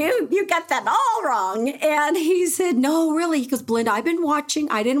think you got that all wrong. And he said, "No, really." He goes, "Belinda, I've been watching.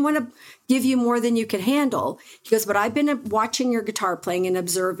 I didn't want to give you more than you could handle." He goes, "But I've been watching your guitar playing and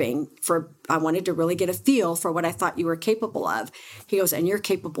observing I wanted to really get a feel for what I thought you were capable of." He goes, "And you're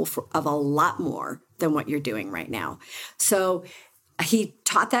capable of a lot more than what you're doing right now." So he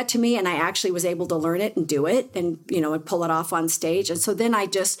taught that to me, and I actually was able to learn it and do it and pull it off on stage. And so then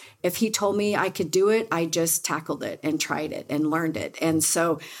if he told me I could do it, I just tackled it and tried it and learned it. And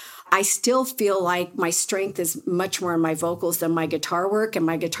so I still feel like my strength is much more in my vocals than my guitar work. And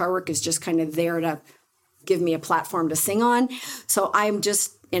my guitar work is just kind of there to give me a platform to sing on. So I'm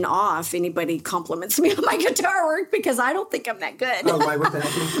just in awe if anybody compliments me on my guitar work, because I don't think I'm that good. Oh, why would that?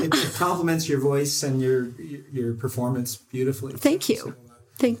 It complements your voice and your performance beautifully. Thank you.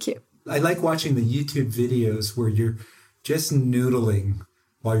 Thank you. I like watching the YouTube videos where you're just noodling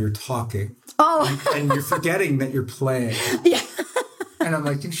while you're talking. Oh. And you're forgetting that you're playing. Yeah. And I'm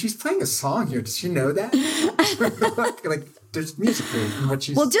like, she's playing a song here. Does she know that? like there's music in what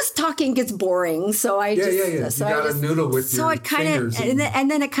she's... Well, just talking gets boring, so I just... Yeah. So you got to noodle with your fingers.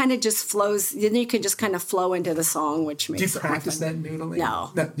 And then it kind of just flows. Then you can just kind of flow into the song, which makes it Do you practice that noodling?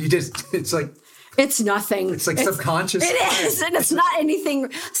 No. You just... It's like... It's nothing. It's like subconscious. It is, and it's not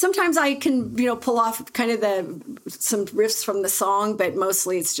anything. Sometimes I can, pull off kind of some riffs from the song, but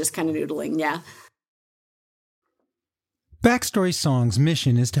mostly it's just kind of noodling, yeah. Backstory Song's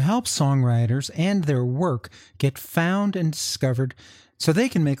mission is to help songwriters and their work get found and discovered so they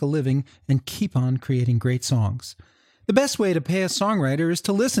can make a living and keep on creating great songs. The best way to pay a songwriter is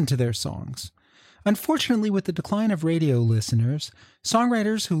to listen to their songs. Unfortunately, with the decline of radio listeners,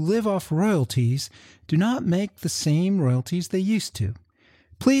 songwriters who live off royalties do not make the same royalties they used to.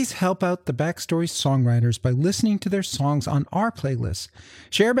 Please help out the Backstory songwriters by listening to their songs on our playlist.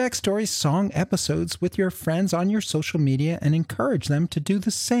 Share Backstory song episodes with your friends on your social media and encourage them to do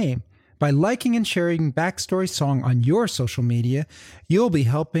the same. By liking and sharing Backstory Song on your social media, you'll be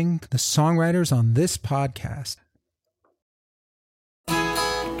helping the songwriters on this podcast.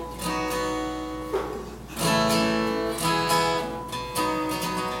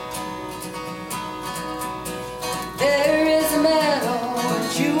 There is a meadow,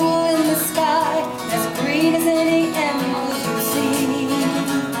 a jewel in the sky, as green as any emerald you've seen,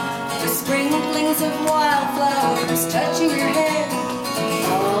 with sprinklings of wildflowers touching your hair,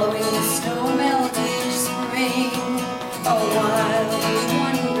 following the snow melt each spring, a wild,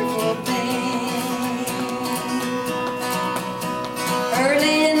 wonderful thing.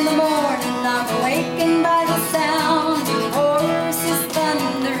 Early in the morning, I'm awakened by the sound of horses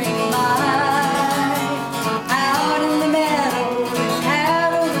thundering by.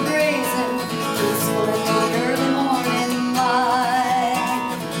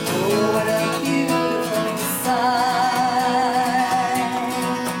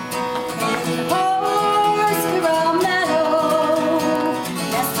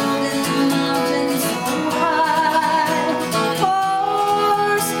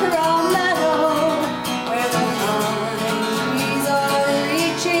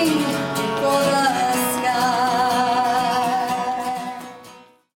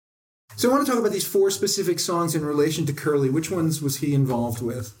 So I want to talk about these 4 specific songs in relation to Curly. Which ones was he involved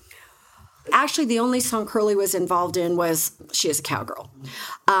with? Actually, the only song Curly was involved in was "She Is a Cowgirl,"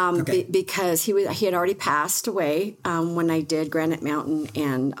 because he had already passed away when I did Granite Mountain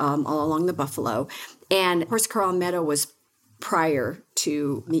and All Along the Buffalo. And Horse Corral Meadow was prior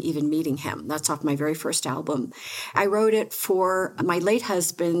to me even meeting him. That's off my very first album. I wrote it for my late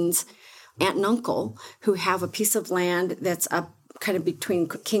husband's aunt and uncle, who have a piece of land that's up kind of between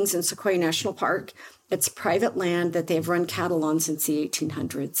Kings and Sequoia National Park. It's private land that they've run cattle on since the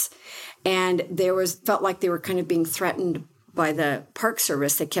 1800s. And felt like they were kind of being threatened by the Park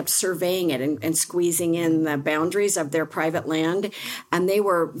Service. They kept surveying it and squeezing in the boundaries of their private land. And they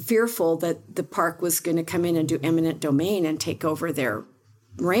were fearful that the park was going to come in and do eminent domain and take over their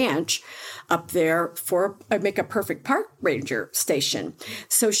ranch up there make a perfect park ranger station.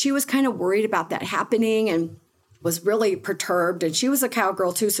 So she was kind of worried about that happening. And was really perturbed. And she was a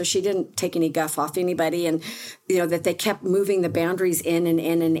cowgirl too, so she didn't take any guff off anybody. And, that they kept moving the boundaries in and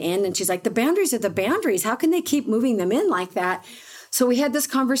in and in. And she's like, the boundaries are the boundaries. How can they keep moving them in like that? So we had this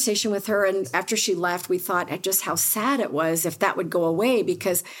conversation with her, and after she left, we thought at just how sad it was if that would go away,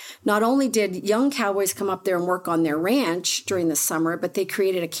 because not only did young cowboys come up there and work on their ranch during the summer, but they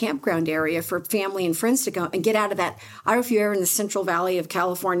created a campground area for family and friends to go and get out of that. I don't know if you're ever in the Central Valley of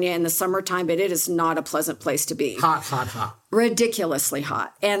California in the summertime, but it is not a pleasant place to be. Hot. Ridiculously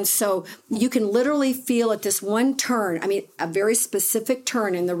hot. And so you can literally feel at this one turn, a very specific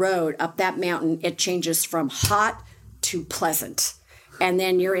turn in the road up that mountain, it changes from hot to pleasant. And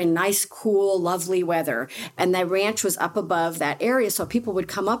then you're in nice, cool, lovely weather. And the ranch was up above that area, so people would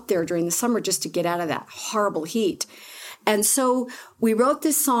come up there during the summer just to get out of that horrible heat. And so we wrote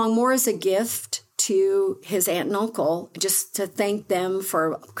this song more as a gift to his aunt and uncle, just to thank them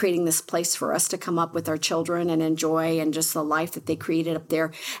for creating this place for us to come up with our children and enjoy, and just the life that they created up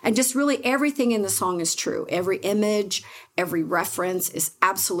there. And just really everything in the song is true. Every image, every reference is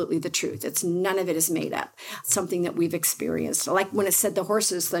absolutely the truth. None of it is made up. It's something that we've experienced. Like when it said the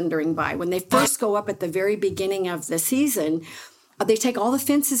horses thundering by, when they first go up at the very beginning of the season, they take all the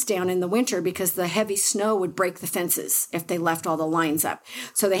fences down in the winter because the heavy snow would break the fences if they left all the lines up.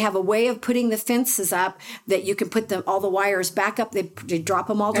 So they have a way of putting the fences up that you can put all the wires back up. They drop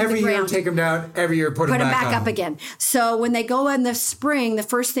them all to the ground. Every year take them down. Every year put them back up again. So when they go in the spring, the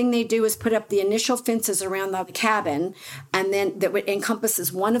first thing they do is put up the initial fences around the cabin, and then that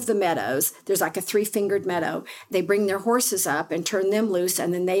encompasses one of the meadows. There's like a 3-fingered meadow. They bring their horses up and turn them loose,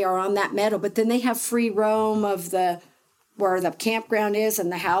 and then they are on that meadow. But then they have free roam of where the campground is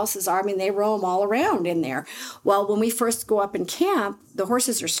and the houses are. They roam all around in there. Well, when we first go up and camp, the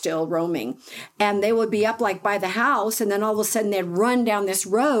horses are still roaming, and they would be up like by the house, and then all of a sudden they'd run down this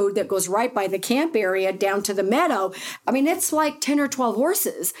road that goes right by the camp area down to the meadow. It's like 10 or 12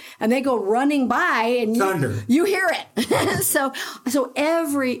 horses, and they go running by, and you hear it. So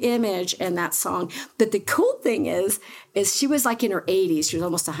every image in that song. But the cool thing is she was like in her 80s. She was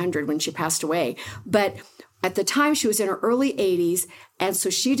almost 100 when she passed away. But at the time, she was in her early 80s, and so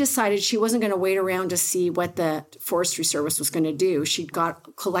she decided she wasn't going to wait around to see what the Forestry Service was going to do. She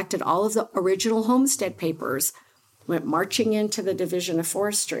collected all of the original homestead papers, went marching into the Division of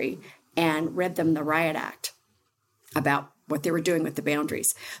Forestry, and read them the Riot Act about what they were doing with the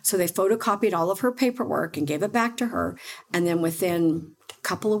boundaries. So they photocopied all of her paperwork and gave it back to her, and then within a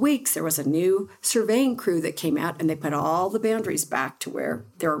couple of weeks, there was a new surveying crew that came out, and they put all the boundaries back to where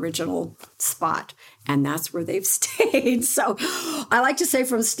their original spot. And that's where they've stayed. So I like to say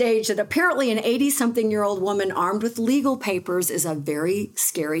from stage that apparently an 80-something-year-old woman armed with legal papers is a very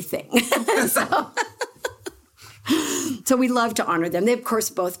scary thing. So we love to honor them. They, of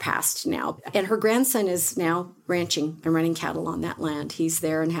course, both passed now. And her grandson is now ranching and running cattle on that land. He's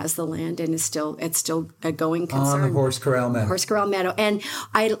there and has the land, and it's still a going concern. On the Horse Corral Meadow. Horse Corral Meadow. And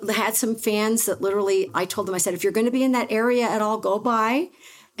I had some fans that literally, I told them, I said, if you're going to be in that area at all, go by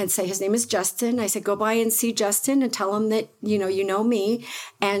and say, his name is Justin. I said, go by and see Justin and tell him that, you know me.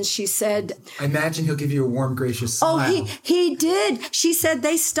 And she said, I imagine he'll give you a warm, gracious smile. Oh, he did. She said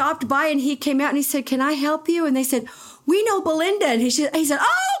they stopped by and he came out and he said, can I help you? And they said, we know Belinda. And he said,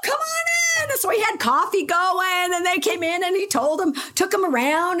 oh, come on in. So he had coffee going, and they came in, and he took them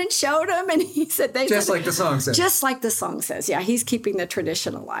around and showed them. And he said, like the song says. Just like the song says. Yeah, he's keeping the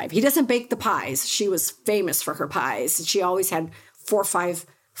tradition alive. He doesn't bake the pies. She was famous for her pies. She always had 4 or 5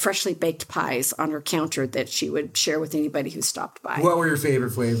 freshly baked pies on her counter that she would share with anybody who stopped by. What were your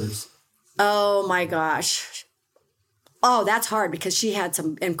favorite flavors? Oh, my gosh. Oh, that's hard because she had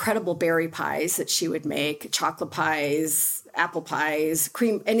some incredible berry pies that she would make, chocolate pies, apple pies,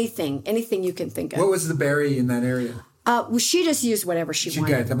 cream, anything you can think of. What was the berry in that area? Well, she just used whatever she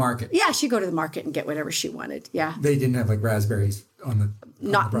wanted. She'd get at the market? Yeah, she'd go to the market and get whatever she wanted, yeah. They didn't have like raspberries on the...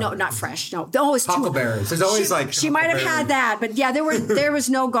 Not fresh. No, always huckleberries. There's always she might have had that, but yeah, there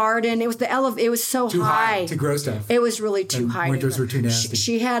was no garden. It was it was so too high to grow stuff. It was really too high. Winters were too nasty.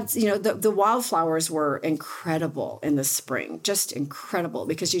 She had the wildflowers were incredible in the spring, just incredible,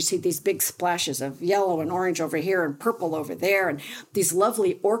 because you see these big splashes of yellow and orange over here and purple over there, and these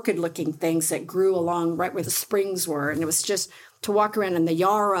lovely orchid-looking things that grew along right where the springs were, and it was just to walk around in the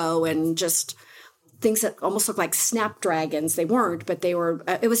yarrow and just things that almost looked like snapdragons. They weren't, but they were,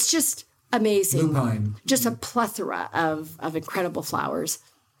 it was just amazing. Lupine. Just a plethora of incredible flowers.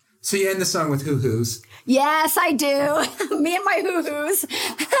 So you end the song with hoo-hoos. Yes, I do. Me and my hoo-hoos.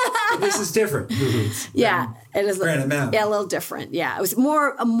 This is different, hoo-hoos. Yeah. It is Granite Mountain. Yeah, a little different. Yeah. It was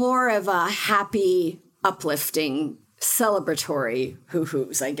more of a happy, uplifting celebratory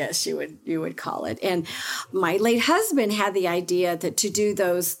hoo-hoos, I guess you would call it. And my late husband had the idea to do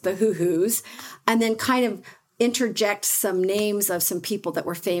the hoo-hoos and then kind of interject some names of some people that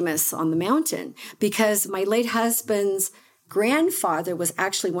were famous on the mountain, because my late husband's grandfather was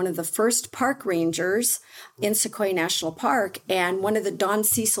actually one of the first park rangers in Sequoia National Park, and one of the Don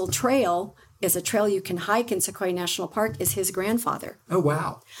Cecil Trail is a trail you can hike in Sequoia National Park, is his grandfather. Oh,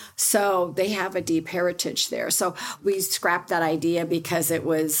 wow. So they have a deep heritage there. So we scrapped that idea because it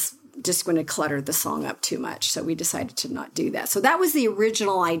was just going to clutter the song up too much. So we decided to not do that. So that was the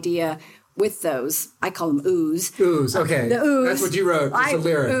original idea with those. I call them oohs. Oohs, okay. The oohs. That's what you wrote. It's a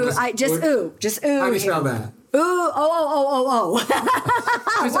lyric. Just ooh. How do you spell that? Ooh, oh.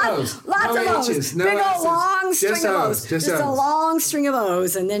 Just O's. Lots no of O's. H's. No Big old S's. long string of O's. Just a O's. long string of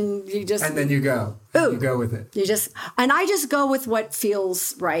O's. And then you just... And then you go. Ooh. You go with it. And I just go with what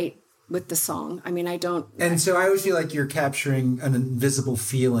feels right with the song. I mean, I don't... And so I always feel like you're capturing an invisible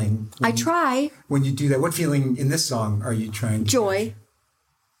feeling. I try. When you do that. What feeling in this song are you trying to... Joy.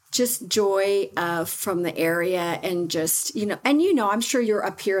 Just joy from the area, and just, I'm sure you're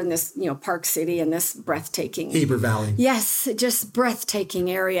up here in this, Park City, in this breathtaking... Heber Valley. Yes, just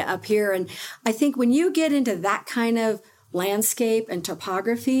breathtaking area up here. And I think when you get into that kind of landscape and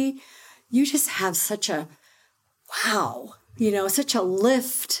topography, you just have such a, wow, such a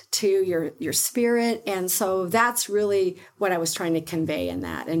lift to your spirit. And so that's really what I was trying to convey in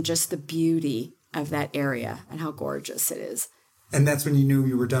that, and just the beauty of that area and how gorgeous it is. And that's when you knew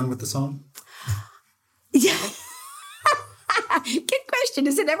you were done with the song? Yeah. Good question.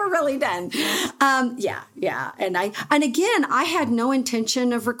 Is it ever really done? Yeah. And again, I had no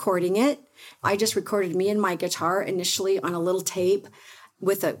intention of recording it. I just recorded me and my guitar initially on a little tape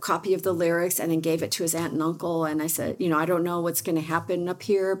with a copy of the lyrics, and then gave it to his aunt and uncle. And I said, I don't know what's going to happen up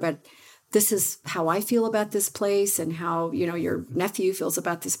here, but this is how I feel about this place, and how, your nephew feels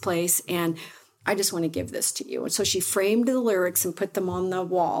about this place. And I just want to give this to you. And so she framed the lyrics and put them on the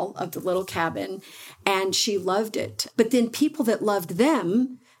wall of the little cabin, and she loved it. But then people that loved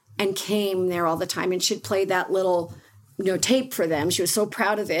them and came there all the time, and she'd play that little, tape for them. She was so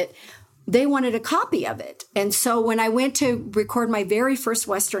proud of it. They wanted a copy of it. And so when I went to record my very first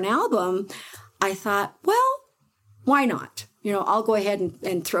Western album, I thought, well, why not? I'll go ahead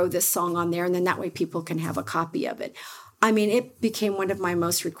and throw this song on there, and then that way people can have a copy of it. I mean, it became one of my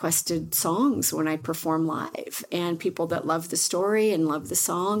most requested songs when I perform live, and people that love the story and love the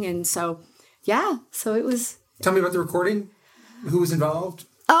song. And so, so it was... Tell me about the recording. Who was involved?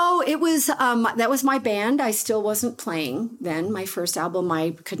 Oh, it was, that was my band. I still wasn't playing then. My first album,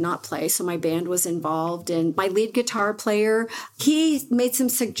 I could not play, so my band was involved. And my lead guitar player, he made some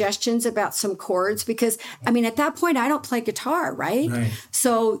suggestions about some chords, because, at that point, I don't play guitar, right?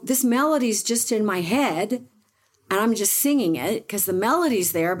 So this melody's just in my head, and I'm just singing it because the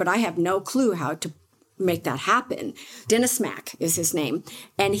melody's there, but I have no clue how to make that happen. Dennis Mack is his name.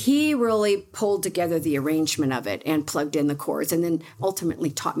 And he really pulled together the arrangement of it and plugged in the chords, and then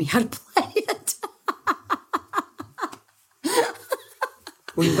ultimately taught me how to play it.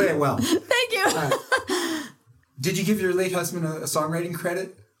 Well, you play it well. Thank you. Did you give your late husband a songwriting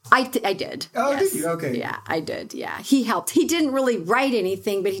credit? I did. Oh, yes. did you? Okay. Yeah, I did. Yeah. He helped. He didn't really write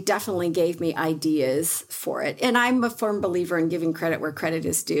anything, but he definitely gave me ideas for it. And I'm a firm believer in giving credit where credit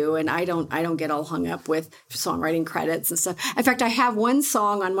is due. And I don't get all hung up with songwriting credits and stuff. In fact, I have one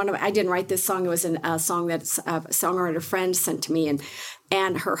song on I didn't write this song. It was a song that a songwriter friend sent to me,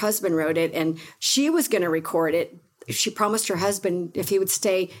 and her husband wrote it, and she was going to record it. She promised her husband if he would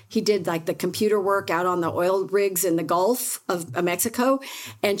stay, he did like the computer work out on the oil rigs in the Gulf of Mexico.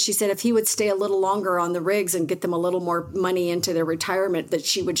 And she said if he would stay a little longer on the rigs and get them a little more money into their retirement, that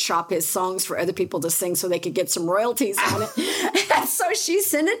she would shop his songs for other people to sing so they could get some royalties on it. And so she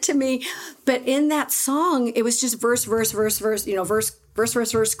sent it to me. But in that song, it was just verse, verse, verse, verse,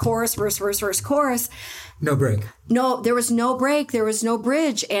 verse, chorus, verse, verse, verse, chorus. No break. No, there was no break. There was no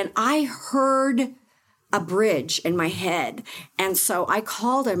bridge. And I heard a bridge in my head. And so I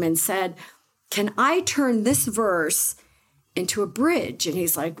called him and said, can I turn this verse into a bridge? And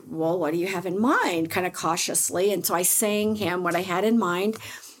he's like, well, what do you have in mind? Kind of cautiously. And so I sang him what I had in mind.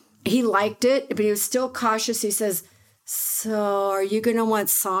 He liked it, but he was still cautious. He says, so are you going to want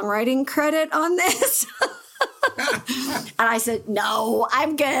songwriting credit on this? And I said, no,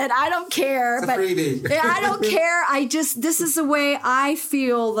 I'm good. I don't care. It's a freebie. Yeah, I don't care. This is the way I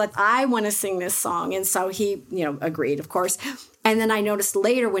feel that I want to sing this song. And so he, agreed, of course. And then I noticed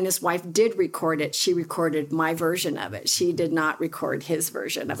later when his wife did record it, she recorded my version of it. She did not record his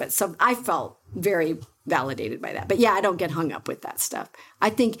version of it. So I felt very validated by that. But yeah, I don't get hung up with that stuff. I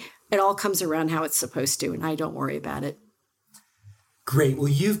think it all comes around how it's supposed to, and I don't worry about it. Great. Well,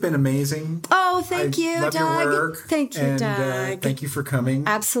 you've been amazing. Oh, thank you, love Doug. your work. Thank you, Doug. Thank you for coming.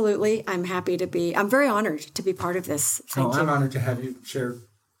 Absolutely. I'm very honored to be part of this. Thank you. I'm honored to have you share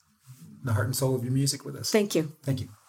the heart and soul of your music with us. Thank you. Thank you.